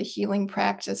started a healing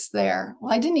practice there.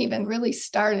 Well, I didn't even really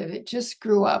start it. It just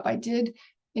grew up. I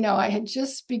had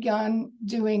just begun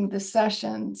doing the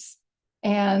sessions,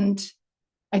 and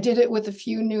I did it with a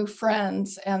few new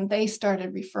friends, and they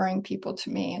started referring people to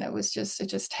me, and it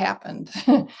just happened.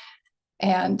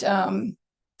 And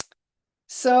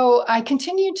so I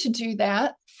continued to do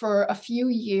that for a few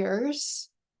years.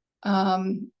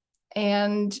 And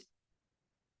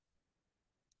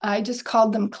I just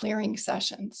called them clearing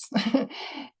sessions.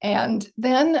 And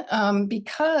then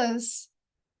because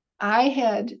I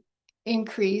had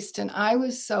increased and I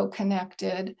was so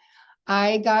connected,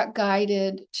 I got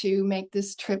guided to make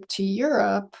this trip to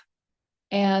Europe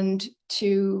and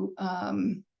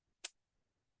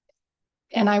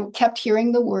and I kept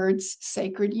hearing the words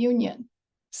sacred union,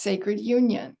 sacred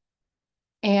union.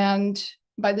 And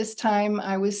by this time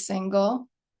I was single.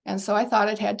 And so I thought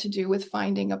it had to do with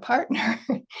finding a partner.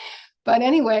 But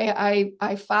anyway,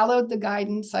 I followed the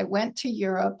guidance. I went to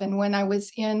Europe. And when I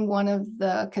was in one of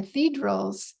the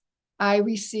cathedrals, I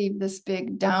received this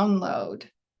big download.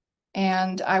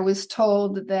 And I was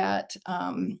told that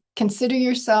consider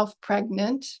yourself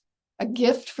pregnant. A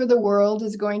gift for the world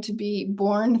is going to be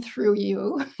born through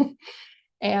you.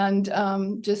 And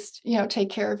just,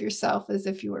 take care of yourself as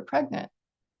if you were pregnant.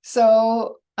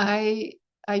 So I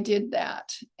did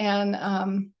that. And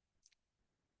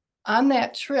on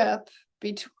that trip,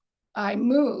 I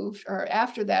moved, or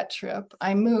after that trip,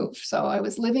 I moved. So I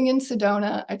was living in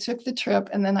Sedona. I took the trip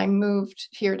and then I moved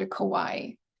here to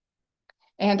Kauai.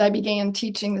 And I began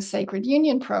teaching the Sacred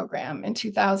Union program in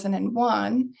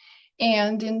 2001.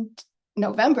 And in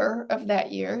November of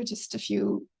that year, just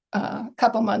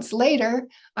couple months later,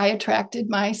 I attracted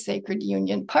my Sacred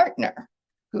Union partner,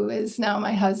 who is now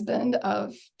my husband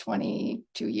of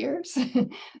 22 years.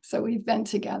 So we've been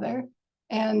together.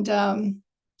 And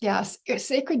yes, a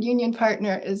Sacred Union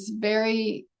partner is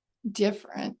very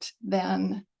different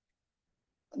than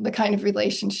the kind of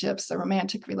relationships, the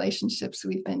romantic relationships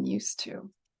we've been used to.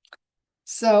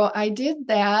 So I did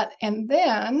that. And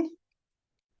then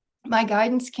my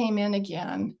guidance came in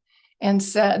again and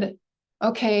said,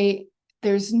 okay,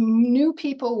 there's new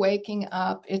people waking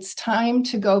up. It's time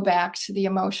to go back to the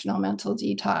emotional mental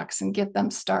detox and get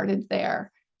them started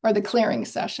there, or the clearing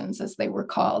sessions as they were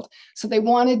called. So they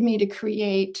wanted me to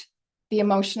create the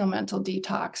emotional mental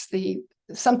detox,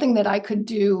 something that I could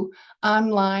do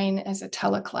online as a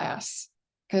teleclass,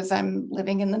 because I'm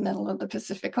living in the middle of the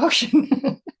Pacific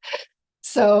Ocean.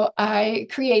 So I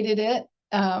created it,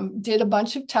 did a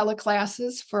bunch of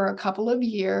teleclasses for a couple of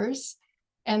years,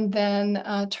 and then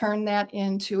turned that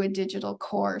into a digital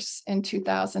course in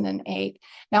 2008.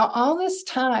 Now, all this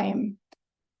time,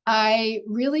 I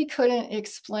really couldn't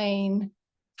explain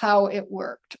how it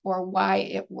worked or why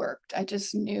it worked. I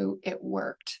just knew it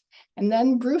worked. And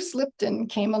then Bruce Lipton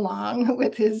came along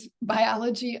with his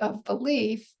biology of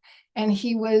belief, and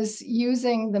he was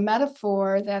using the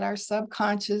metaphor that our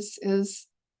subconscious is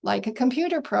like a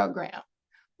computer program.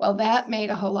 Well, that made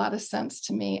a whole lot of sense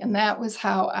to me. And that was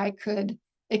how I could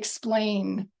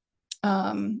explain,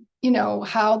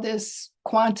 how this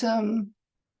quantum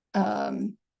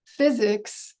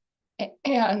physics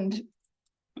and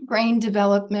brain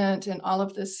development and all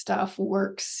of this stuff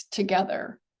works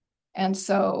together. And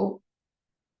so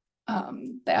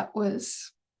that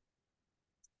was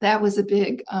a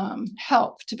big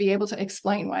help to be able to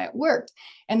explain why it worked.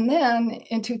 And then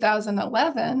in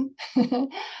 2011,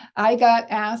 I got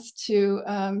asked to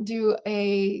do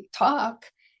a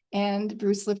talk, and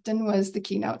Bruce Lipton was the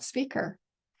keynote speaker.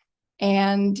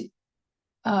 And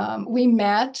we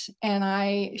met, and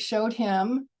I showed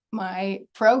him my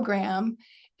program,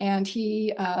 and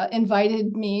he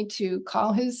invited me to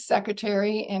call his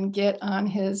secretary and get on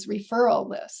his referral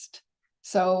list.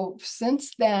 So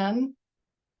since then,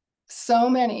 so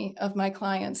many of my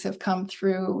clients have come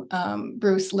through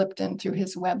Bruce Lipton, through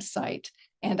his website.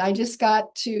 And I just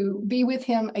got to be with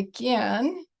him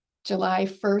again, July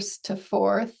 1st to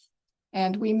 4th.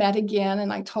 And we met again,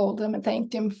 and I told him and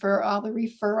thanked him for all the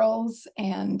referrals.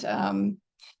 And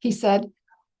he said,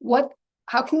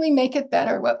 how can we make it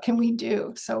better? What can we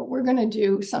do? So we're going to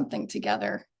do something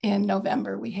together in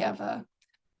November. We have a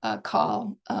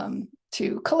call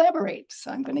to collaborate. So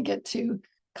I'm going to get to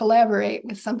collaborate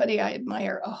with somebody I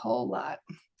admire a whole lot.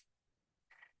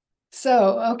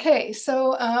 So, okay.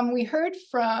 So we heard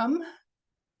from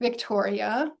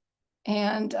Victoria,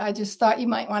 and I just thought you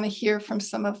might want to hear from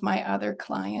some of my other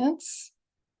clients.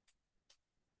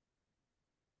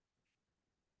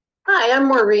 Hi, Hi, I'm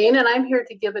Maureen, and I'm here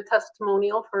to give a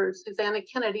testimonial for Suzanna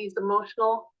Kennedy's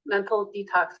Emotional Mental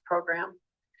Detox program.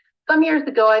 Some years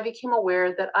ago, I became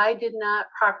aware that I did not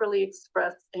properly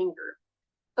express anger.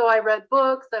 So I read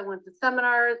books, I went to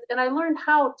seminars, and I learned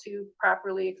how to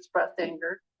properly express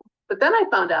anger. But then I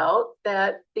found out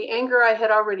that the anger I had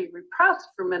already repressed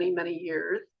for many, many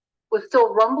years was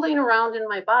still rumbling around in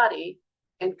my body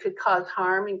and could cause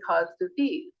harm and cause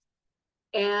disease.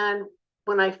 And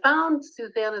when I found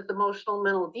Suzanna's Emotional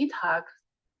Mental Detox,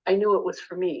 I knew it was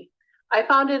for me. I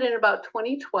found it in about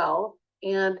 2012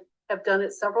 and have done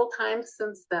it several times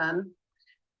since then.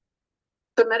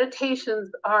 The meditations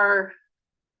are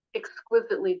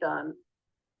exquisitely done.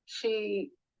 She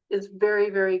is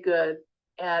very, very good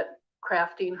at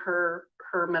crafting her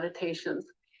meditations.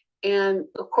 And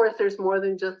of course, there's more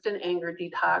than just an anger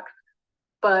detox,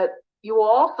 but you will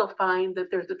also find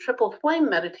that there's a triple flame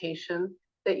meditation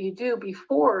that you do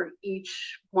before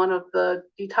each one of the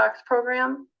detox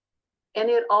program. And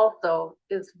it also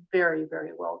is very, very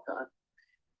well done.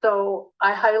 So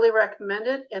I highly recommend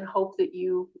it and hope that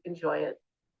you enjoy it.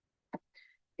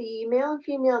 The male and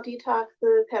female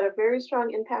detoxes had a very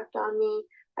strong impact on me.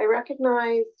 I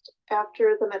recognized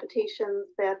after the meditations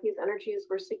that these energies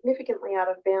were significantly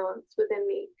out of balance within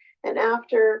me. And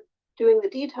after doing the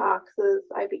detoxes,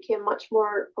 I became much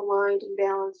more aligned and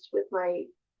balanced with my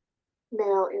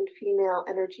male and female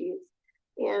energies.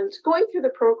 And going through the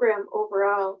program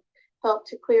overall helped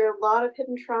to clear a lot of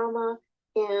hidden trauma.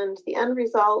 And the end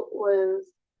result was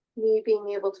me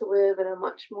being able to live in a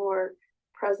much more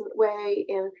present way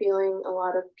and feeling a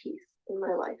lot of peace in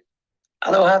my life.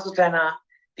 Aloha, Suzanna.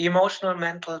 The Emotional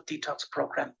Mental Detox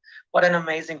Program. What an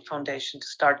amazing foundation to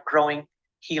start growing,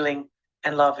 healing,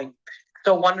 and loving.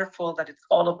 So wonderful that it's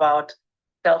all about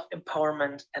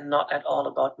self-empowerment and not at all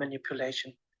about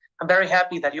manipulation. I'm very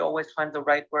happy that you always find the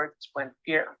right words when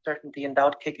fear, uncertainty, and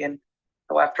doubt kick in.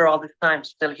 So after all this time,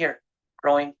 still here,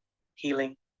 growing,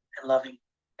 healing, and loving.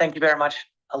 Thank you very much.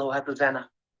 Aloha, Suzanna.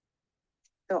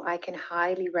 So I can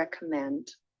highly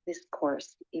recommend this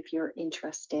course if you're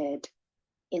interested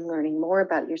in learning more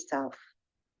about yourself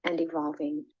and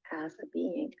evolving as a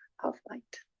being of light.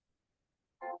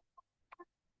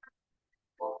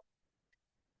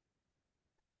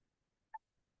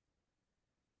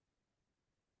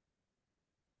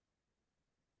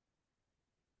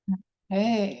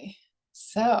 Hey,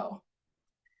 so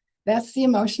that's the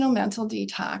Emotional Mental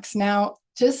Detox. Now,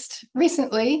 just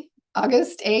recently,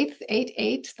 August 8th,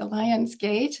 8/8, the Lion's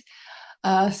Gate,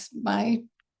 my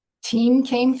team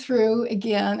came through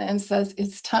again and says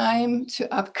it's time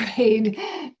to upgrade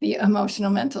the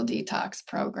Emotional Mental Detox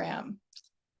program.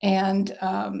 And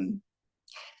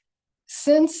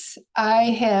since I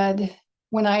had,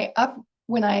 when I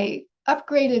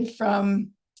upgraded from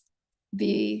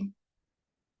the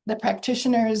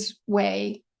practitioner's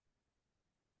way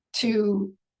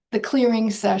to the clearing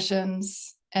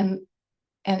sessions and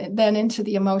then into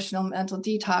the Emotional Mental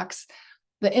Detox,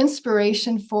 the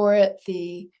inspiration for it,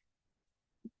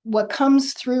 what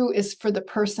comes through is for the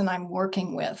person I'm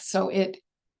working with. So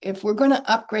if we're going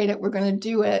to upgrade it, we're going to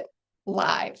do it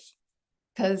live,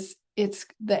 because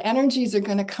the energies are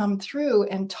going to come through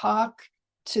and talk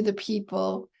to the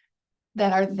people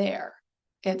that are there.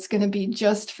 It's going to be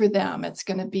just for them. It's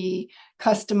going to be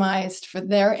customized for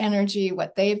their energy,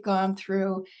 what they've gone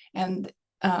through. And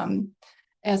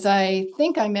as I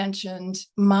think I mentioned,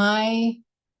 I've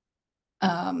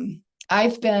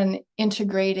been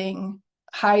integrating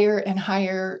higher and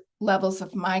higher levels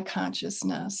of my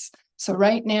consciousness. So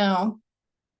right now,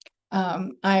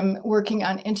 I'm working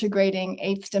on integrating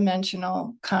 8th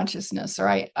dimensional consciousness, or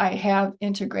I have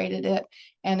integrated it,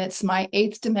 and it's my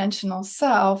 8th dimensional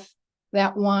self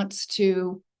that wants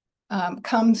to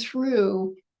come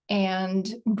through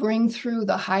and bring through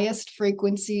the highest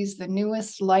frequencies, the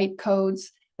newest light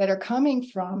codes that are coming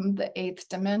from the 8th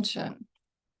dimension.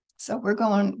 So we're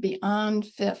going beyond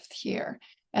 5th here.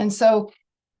 And so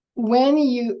when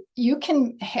you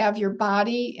can have your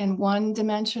body in one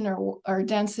dimension or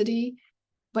density,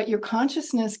 but your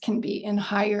consciousness can be in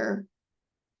higher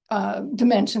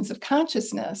dimensions of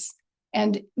consciousness.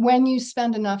 And when you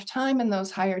spend enough time in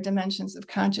those higher dimensions of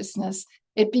consciousness,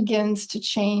 it begins to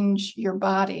change your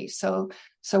body. So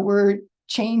we're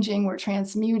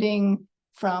transmuting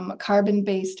from a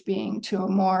carbon-based being to a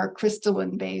more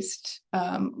crystalline-based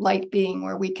light being,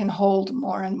 where we can hold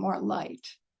more and more light.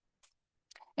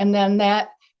 And then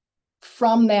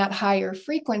from that higher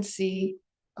frequency,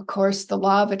 of course, the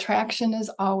law of attraction is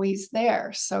always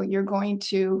there. So you're going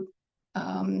to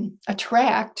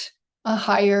attract a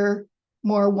higher,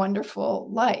 more wonderful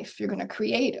life. You're going to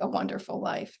create a wonderful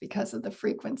life because of the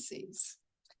frequencies.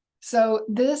 So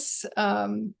this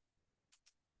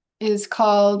is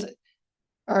called,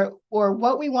 or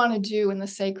what we want to do in the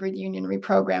Sacred Union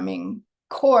Reprogramming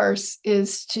course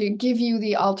is to give you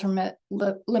the ultimate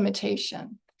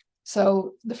limitation.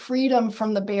 So the freedom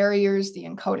from the barriers, the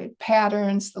encoded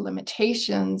patterns, the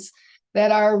limitations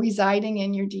that are residing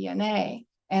in your DNA,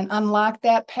 and unlock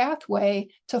that pathway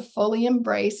to fully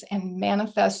embrace and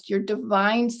manifest your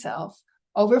divine self,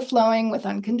 overflowing with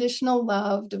unconditional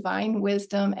love, divine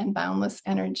wisdom, and boundless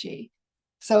energy.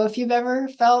 So if you've ever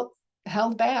felt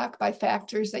held back by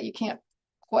factors that you can't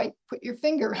quite put your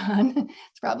finger on,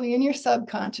 it's probably in your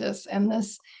subconscious, and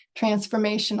this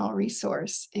transformational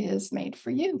resource is made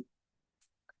for you.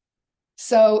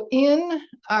 So in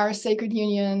our Sacred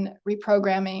Union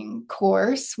Reprogramming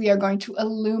course, we are going to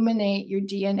illuminate your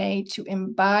DNA to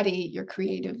embody your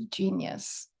creative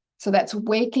genius. So that's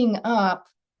waking up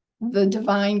the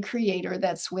divine creator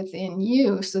that's within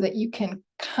you so that you can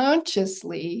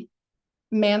consciously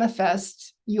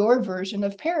manifest your version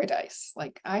of paradise,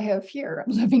 like I have here.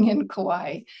 I'm living in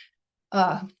Kauai.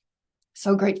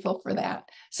 So grateful for that.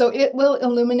 So it will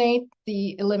illuminate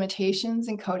the limitations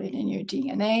encoded in your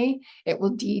DNA. It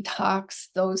will detox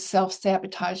those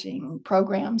self-sabotaging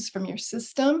programs from your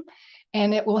system,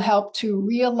 and it will help to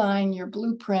realign your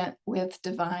blueprint with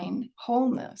divine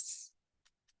wholeness.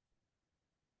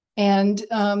 And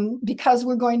because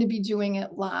we're going to be doing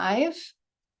it live,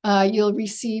 you'll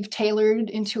receive tailored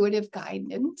intuitive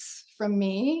guidance from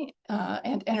me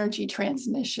and energy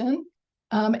transmission.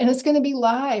 And it's going to be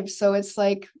live. So it's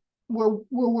like we're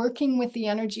working with the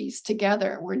energies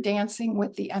together. We're dancing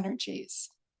with the energies.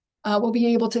 We'll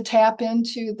be able to tap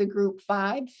into the group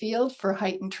vibe field for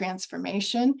heightened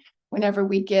transformation. Whenever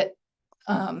we get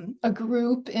a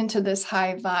group into this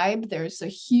high vibe, there's a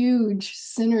huge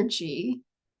synergy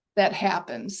that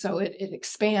happens. So it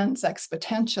expands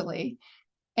exponentially.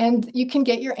 And you can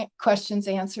get your questions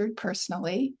answered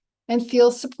personally and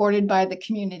feel supported by the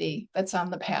community that's on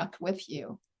the path with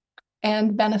you,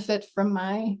 and benefit from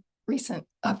my recent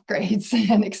upgrades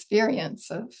and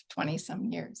experience of 20-some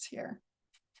years here.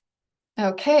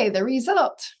 Okay, the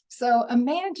result. So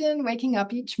imagine waking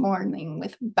up each morning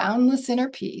with boundless inner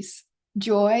peace,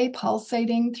 joy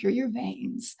pulsating through your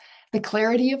veins, the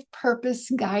clarity of purpose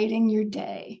guiding your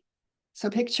day. So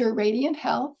picture radiant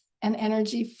health and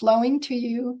energy flowing to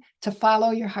you to follow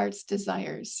your heart's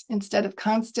desires instead of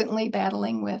constantly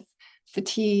battling with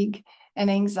fatigue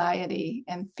and anxiety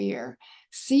and fear.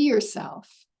 See yourself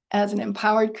as an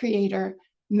empowered creator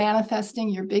manifesting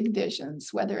your big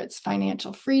visions, whether it's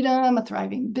financial freedom, a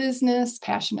thriving business,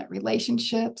 passionate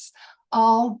relationships,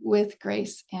 all with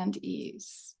grace and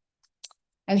ease.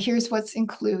 And here's what's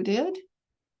included.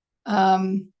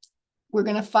 We're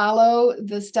going to follow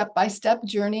the step-by-step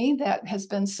journey that has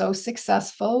been so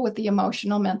successful with the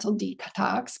emotional mental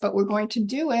detox, but we're going to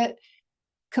do it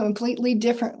completely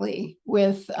differently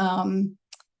with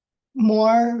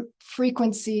more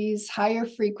frequencies, higher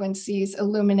frequencies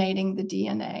illuminating the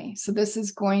DNA. So this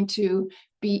is going to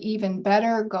be even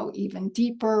better, go even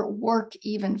deeper, work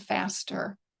even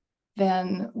faster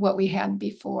than what we had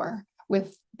before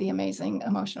with the amazing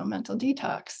emotional mental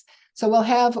detox. So we'll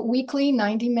have weekly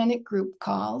 90-minute group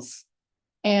calls,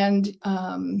 and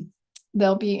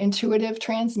there'll be intuitive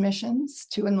transmissions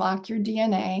to unlock your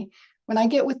DNA. When I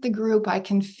get with the group, I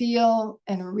can feel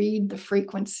and read the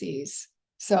frequencies.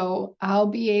 So I'll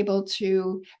be able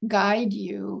to guide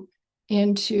you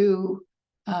into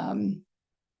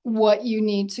what you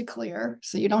need to clear.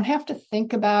 So you don't have to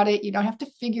think about it. You don't have to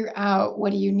figure out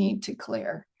what do you need to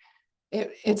clear.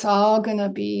 It's all going to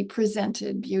be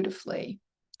presented beautifully.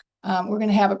 We're going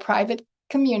to have a private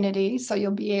community, so you'll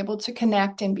be able to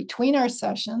connect in between our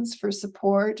sessions for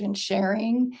support and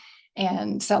sharing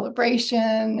and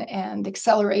celebration and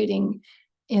accelerating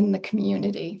in the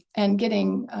community, and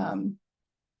getting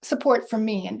support from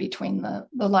me in between the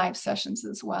live sessions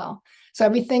as well. So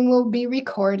everything will be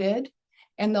recorded,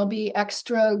 and there'll be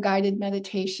extra guided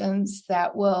meditations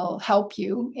that will help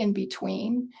you in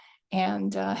between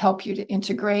and help you to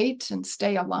integrate and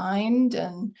stay aligned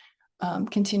and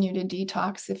continue to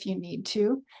detox if you need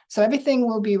to. So everything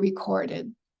will be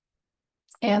recorded.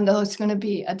 And there's going to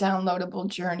be a downloadable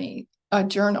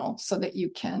journal so that you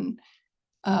can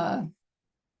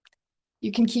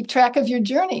keep track of your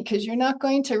journey, because you're not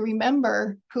going to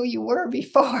remember who you were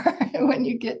before when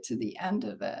you get to the end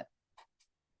of it.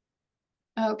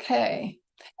 Okay.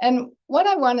 And what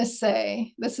I want to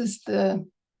say, this is the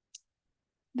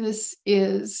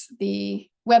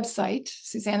website,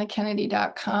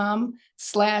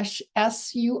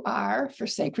 SuzannaKennedy.com/SUR for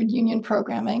Sacred Union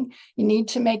Programming. You need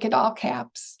to make it all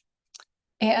caps.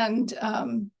 And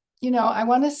I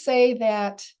want to say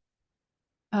that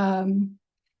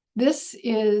this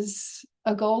is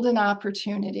a golden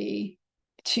opportunity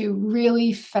to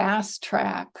really fast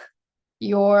track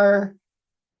your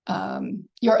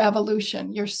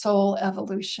evolution, your soul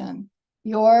evolution.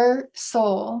 Your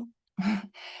soul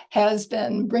has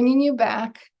been bringing you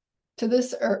back to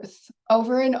this earth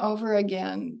over and over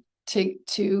again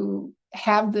to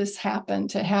have this happen,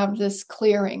 to have this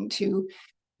clearing, to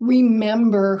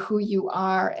remember who you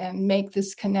are and make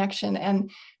this connection.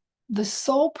 And the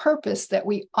sole purpose that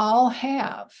we all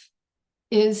have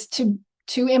is to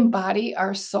embody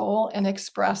our soul and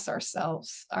express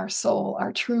ourselves, our soul,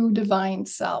 our true divine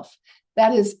self.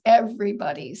 That is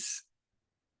everybody's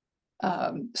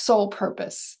soul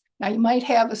purpose. Now, you might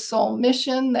have a soul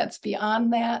mission that's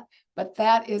beyond that, but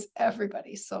that is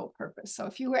everybody's soul purpose. So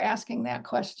if you were asking that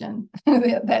question,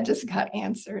 that just got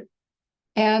answered.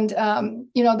 And,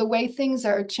 the way things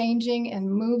are changing and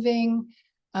moving,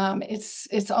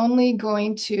 it's only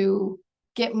going to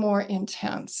get more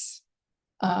intense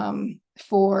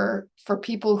for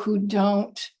people who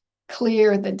don't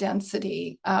clear the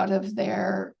density out of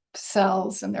their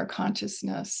cells and their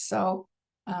consciousness. So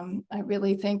I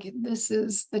really think this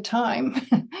is the time.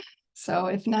 So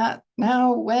if not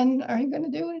now, when are you going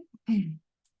to do it?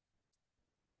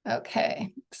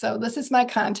 Okay, so this is my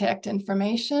contact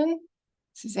information.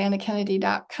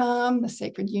 SuzannaKennedy.com. The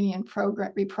Sacred Union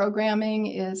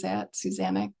Reprogramming is at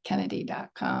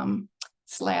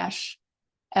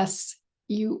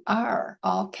SuzannaKennedy.com/SUR,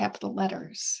 all capital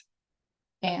letters.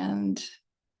 And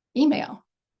email.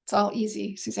 It's all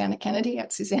easy.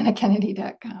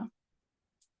 SuzannaKennedy@SuzannaKennedy.com.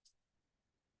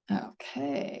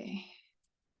 Okay.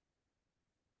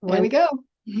 There we go.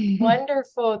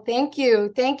 Wonderful. Thank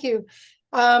you. Thank you.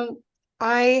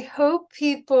 I hope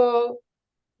people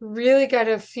really got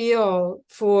a feel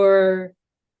for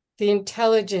the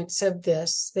intelligence of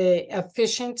this, the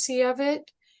efficiency of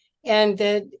it, and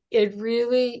that it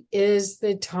really is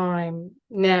the time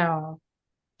now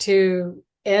to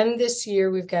end this year.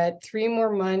 We've got 3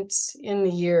 more months in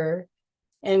the year,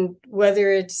 and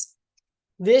whether it's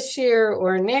this year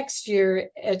or next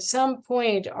year, at some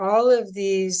point, all of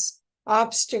these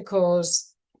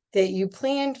obstacles that you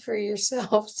planned for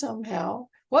yourself somehow,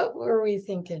 what were we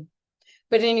thinking?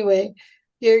 But anyway,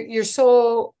 your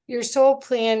soul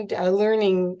planned a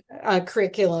learning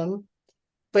curriculum,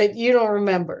 but you don't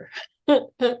remember.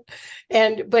 But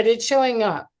it's showing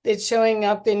up. It's showing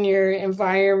up in your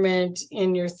environment,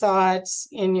 in your thoughts,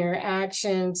 in your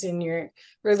actions, in your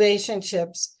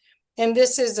relationships. And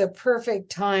this is a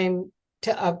perfect time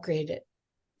to upgrade it,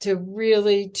 to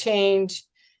really change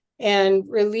and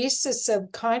release the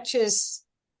subconscious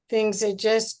things that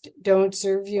just don't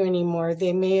serve you anymore.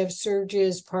 They may have served you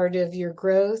as part of your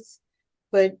growth,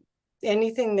 but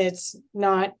anything that's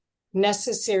not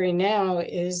necessary now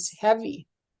is heavy.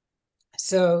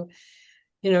 So,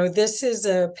 this is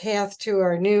a path to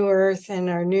our new earth and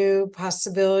our new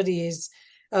possibilities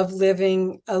of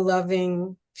living a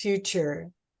loving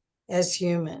future as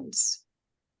humans.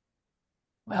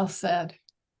 Well said.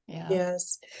 Yeah.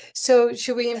 Yes. So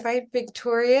should we invite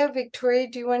Victoria? Victoria,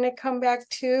 do you want to come back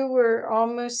too? We're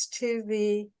almost to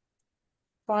the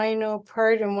final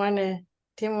part and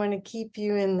didn't want to keep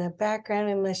you in the background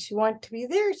unless you want to be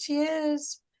there. She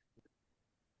is.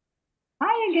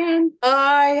 Hi again.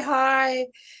 Hi.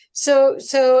 So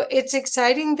it's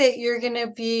exciting that you're going to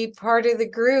be part of the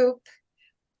group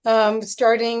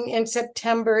starting in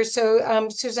September. So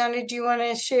Suzanna, do you want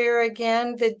to share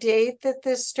again the date that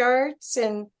this starts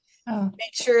and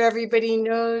make sure everybody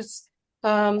knows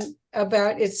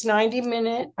about its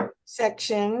 90-minute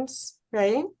sections,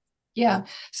 right? Yeah.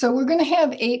 So we're going to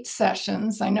have 8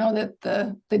 sessions. I know that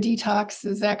the detox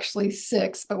is actually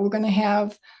 6, but we're going to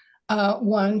have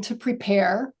one to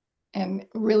prepare and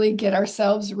really get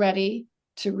ourselves ready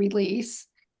to release.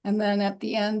 And then at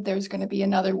the end, there's going to be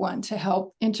another one to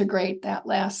help integrate that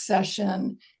last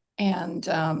session and,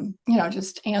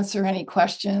 just answer any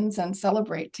questions and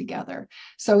celebrate together.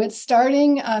 So it's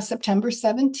starting September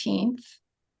 17th,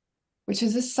 which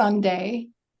is a Sunday.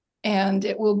 And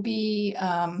it will be,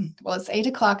 it's 8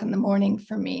 o'clock in the morning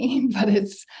for me, but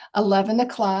it's 11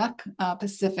 o'clock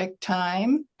Pacific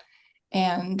time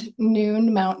and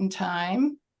noon Mountain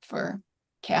time for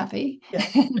Kathy. Yeah.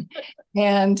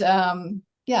 And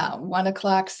 1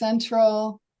 o'clock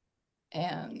Central.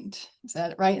 And is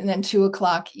that right? And then 2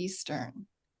 o'clock Eastern.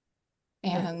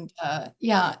 And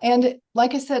and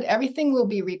like I said, everything will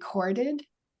be recorded.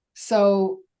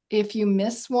 So if you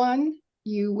miss one,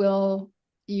 you will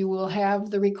have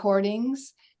the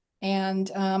recordings.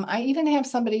 And I even have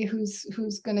somebody who's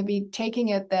going to be taking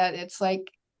it that it's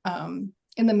like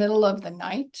in the middle of the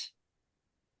night.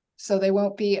 So they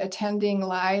won't be attending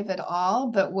live at all.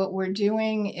 But what we're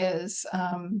doing is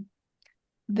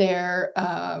they're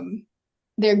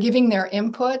giving their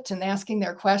input and asking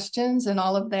their questions and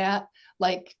all of that,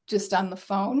 like just on the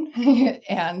phone.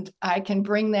 And I can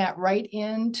bring that right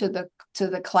into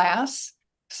the class.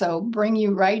 So bring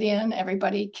you right in.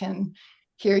 Everybody can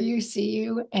hear you, see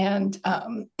you, and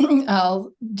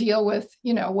I'll deal with,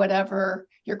 whatever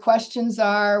your questions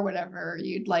are, whatever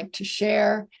you'd like to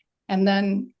share. And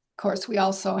then, of course, we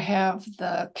also have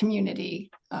the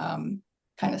community kind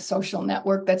of social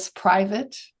network that's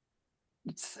private.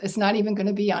 It's not even going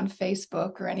to be on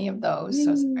Facebook or any of those.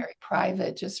 So it's very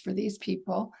private just for these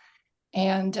people.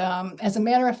 And as a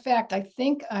matter of fact, I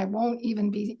think I won't even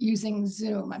be using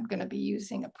Zoom. I'm going to be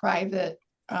using a private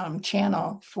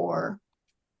channel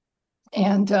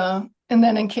and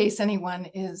then in case anyone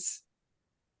is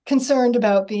concerned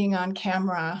about being on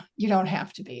camera, you don't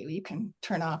have to be. You can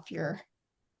turn off your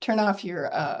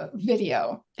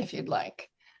video if you'd like.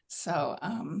 So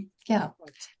yeah.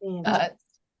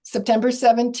 September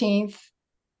 17th,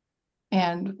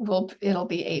 and it'll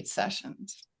be 8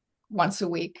 sessions, once a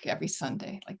week, every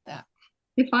Sunday, like that.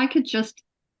 If I could just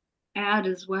add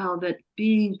as well that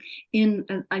being in,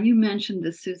 you mentioned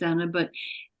this, Suzanna, but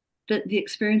the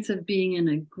experience of being in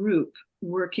a group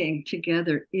working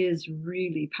together is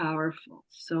really powerful.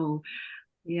 So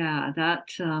yeah,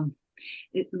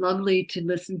 it's lovely to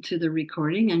listen to the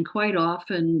recording, and quite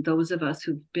often those of us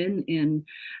who've been in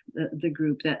the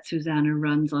group that Suzanna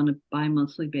runs on a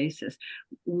bi-monthly basis,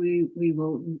 we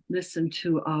will listen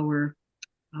to our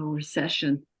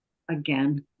session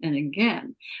again and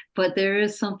again. But there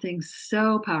is something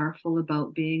so powerful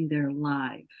about being there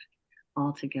live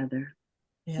all together.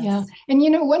 Yes. Yeah. And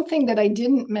one thing that I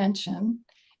didn't mention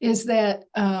is that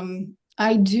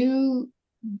the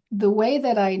way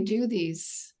that I do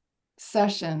these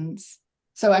sessions.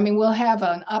 So, we'll have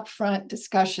an upfront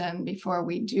discussion before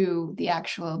we do the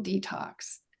actual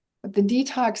detox. But the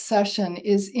detox session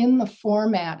is in the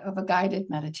format of a guided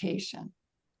meditation.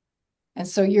 And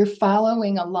so you're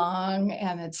following along,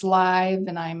 and it's live,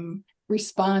 and I'm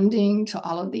responding to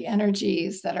all of the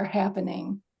energies that are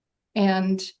happening.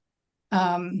 And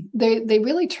they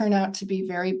really turn out to be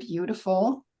very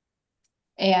beautiful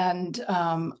and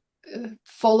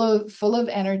full of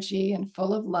energy and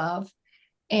full of love.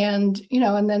 And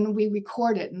and then we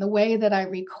record it. And the way that I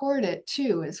record it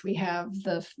too is we have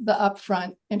the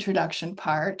upfront introduction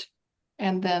part,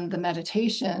 and then the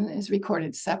meditation is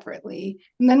recorded separately,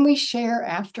 and then we share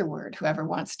afterward, whoever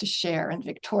wants to share. And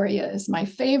Victoria is my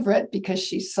favorite because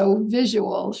she's so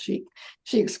visual. She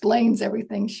explains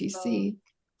everything she sees.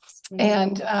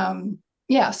 And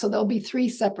so there'll be 3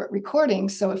 separate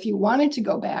recordings. So if you wanted to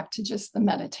go back to just the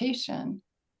meditation,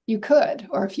 you could.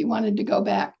 Or if you wanted to go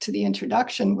back to the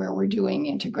introduction where we're doing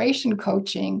integration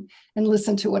coaching and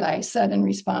listen to what I said in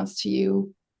response to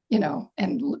you,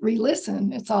 and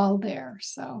re-listen, it's all there.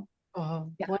 So.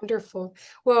 Oh, yeah. Wonderful.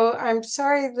 Well, I'm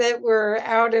sorry that we're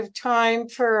out of time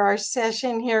for our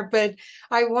session here, but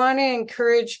I want to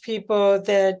encourage people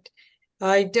that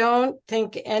I don't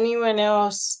think anyone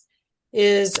else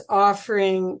is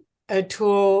offering a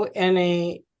tool and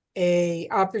a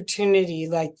opportunity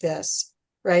like this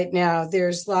right now.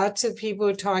 There's lots of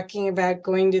people talking about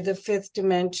going to the 5th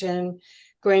dimension,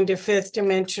 going to 5th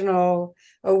dimensional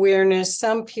awareness.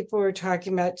 Some people are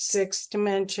talking about 6th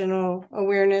dimensional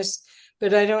awareness,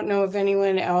 but I don't know of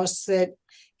anyone else that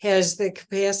has the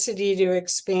capacity to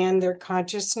expand their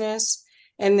consciousness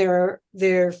and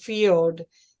their field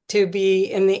to be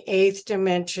in the 8th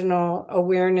dimensional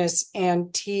awareness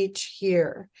and teach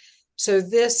here. So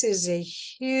this is a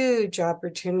huge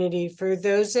opportunity for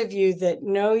those of you that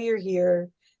know you're here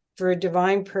for a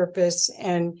divine purpose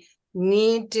and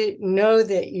need to know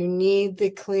that you need the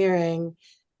clearing,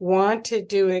 want to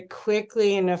do it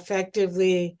quickly and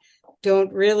effectively,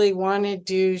 don't really want to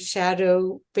do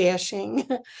shadow bashing,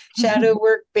 shadow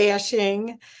work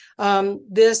bashing.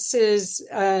 This is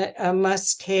a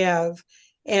must-have.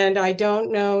 And I don't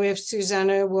know if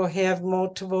Suzanna will have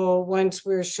multiple ones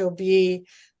where she'll be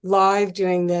live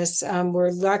doing this. We're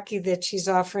lucky that she's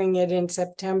offering it in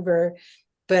September.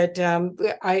 But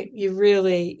you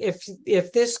really,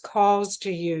 if this calls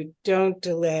to you, don't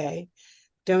delay.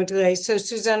 Don't delay. So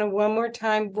Suzanna, one more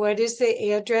time, what is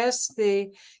the address,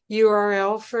 the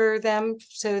URL for them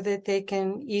so that they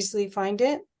can easily find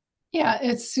it? Yeah,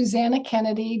 it's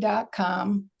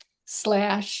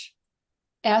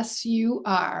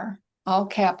SuzannaKennedy.com/SUR, all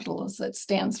capitals. That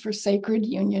stands for Sacred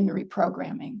Union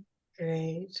Reprogramming.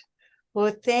 Great.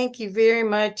 Well, thank you very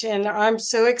much. And I'm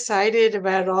so excited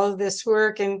about all of this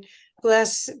work. And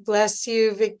bless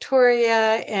you,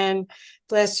 Victoria, and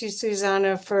bless you,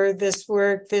 Suzanna, for this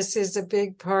work. This is a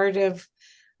big part of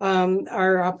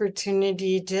our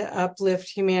opportunity to uplift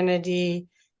humanity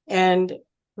and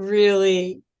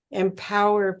really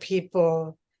empower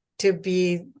people to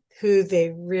be who they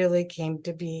really came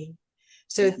to be.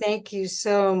 So thank you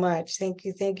so much. Thank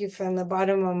you from the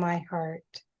bottom of my heart.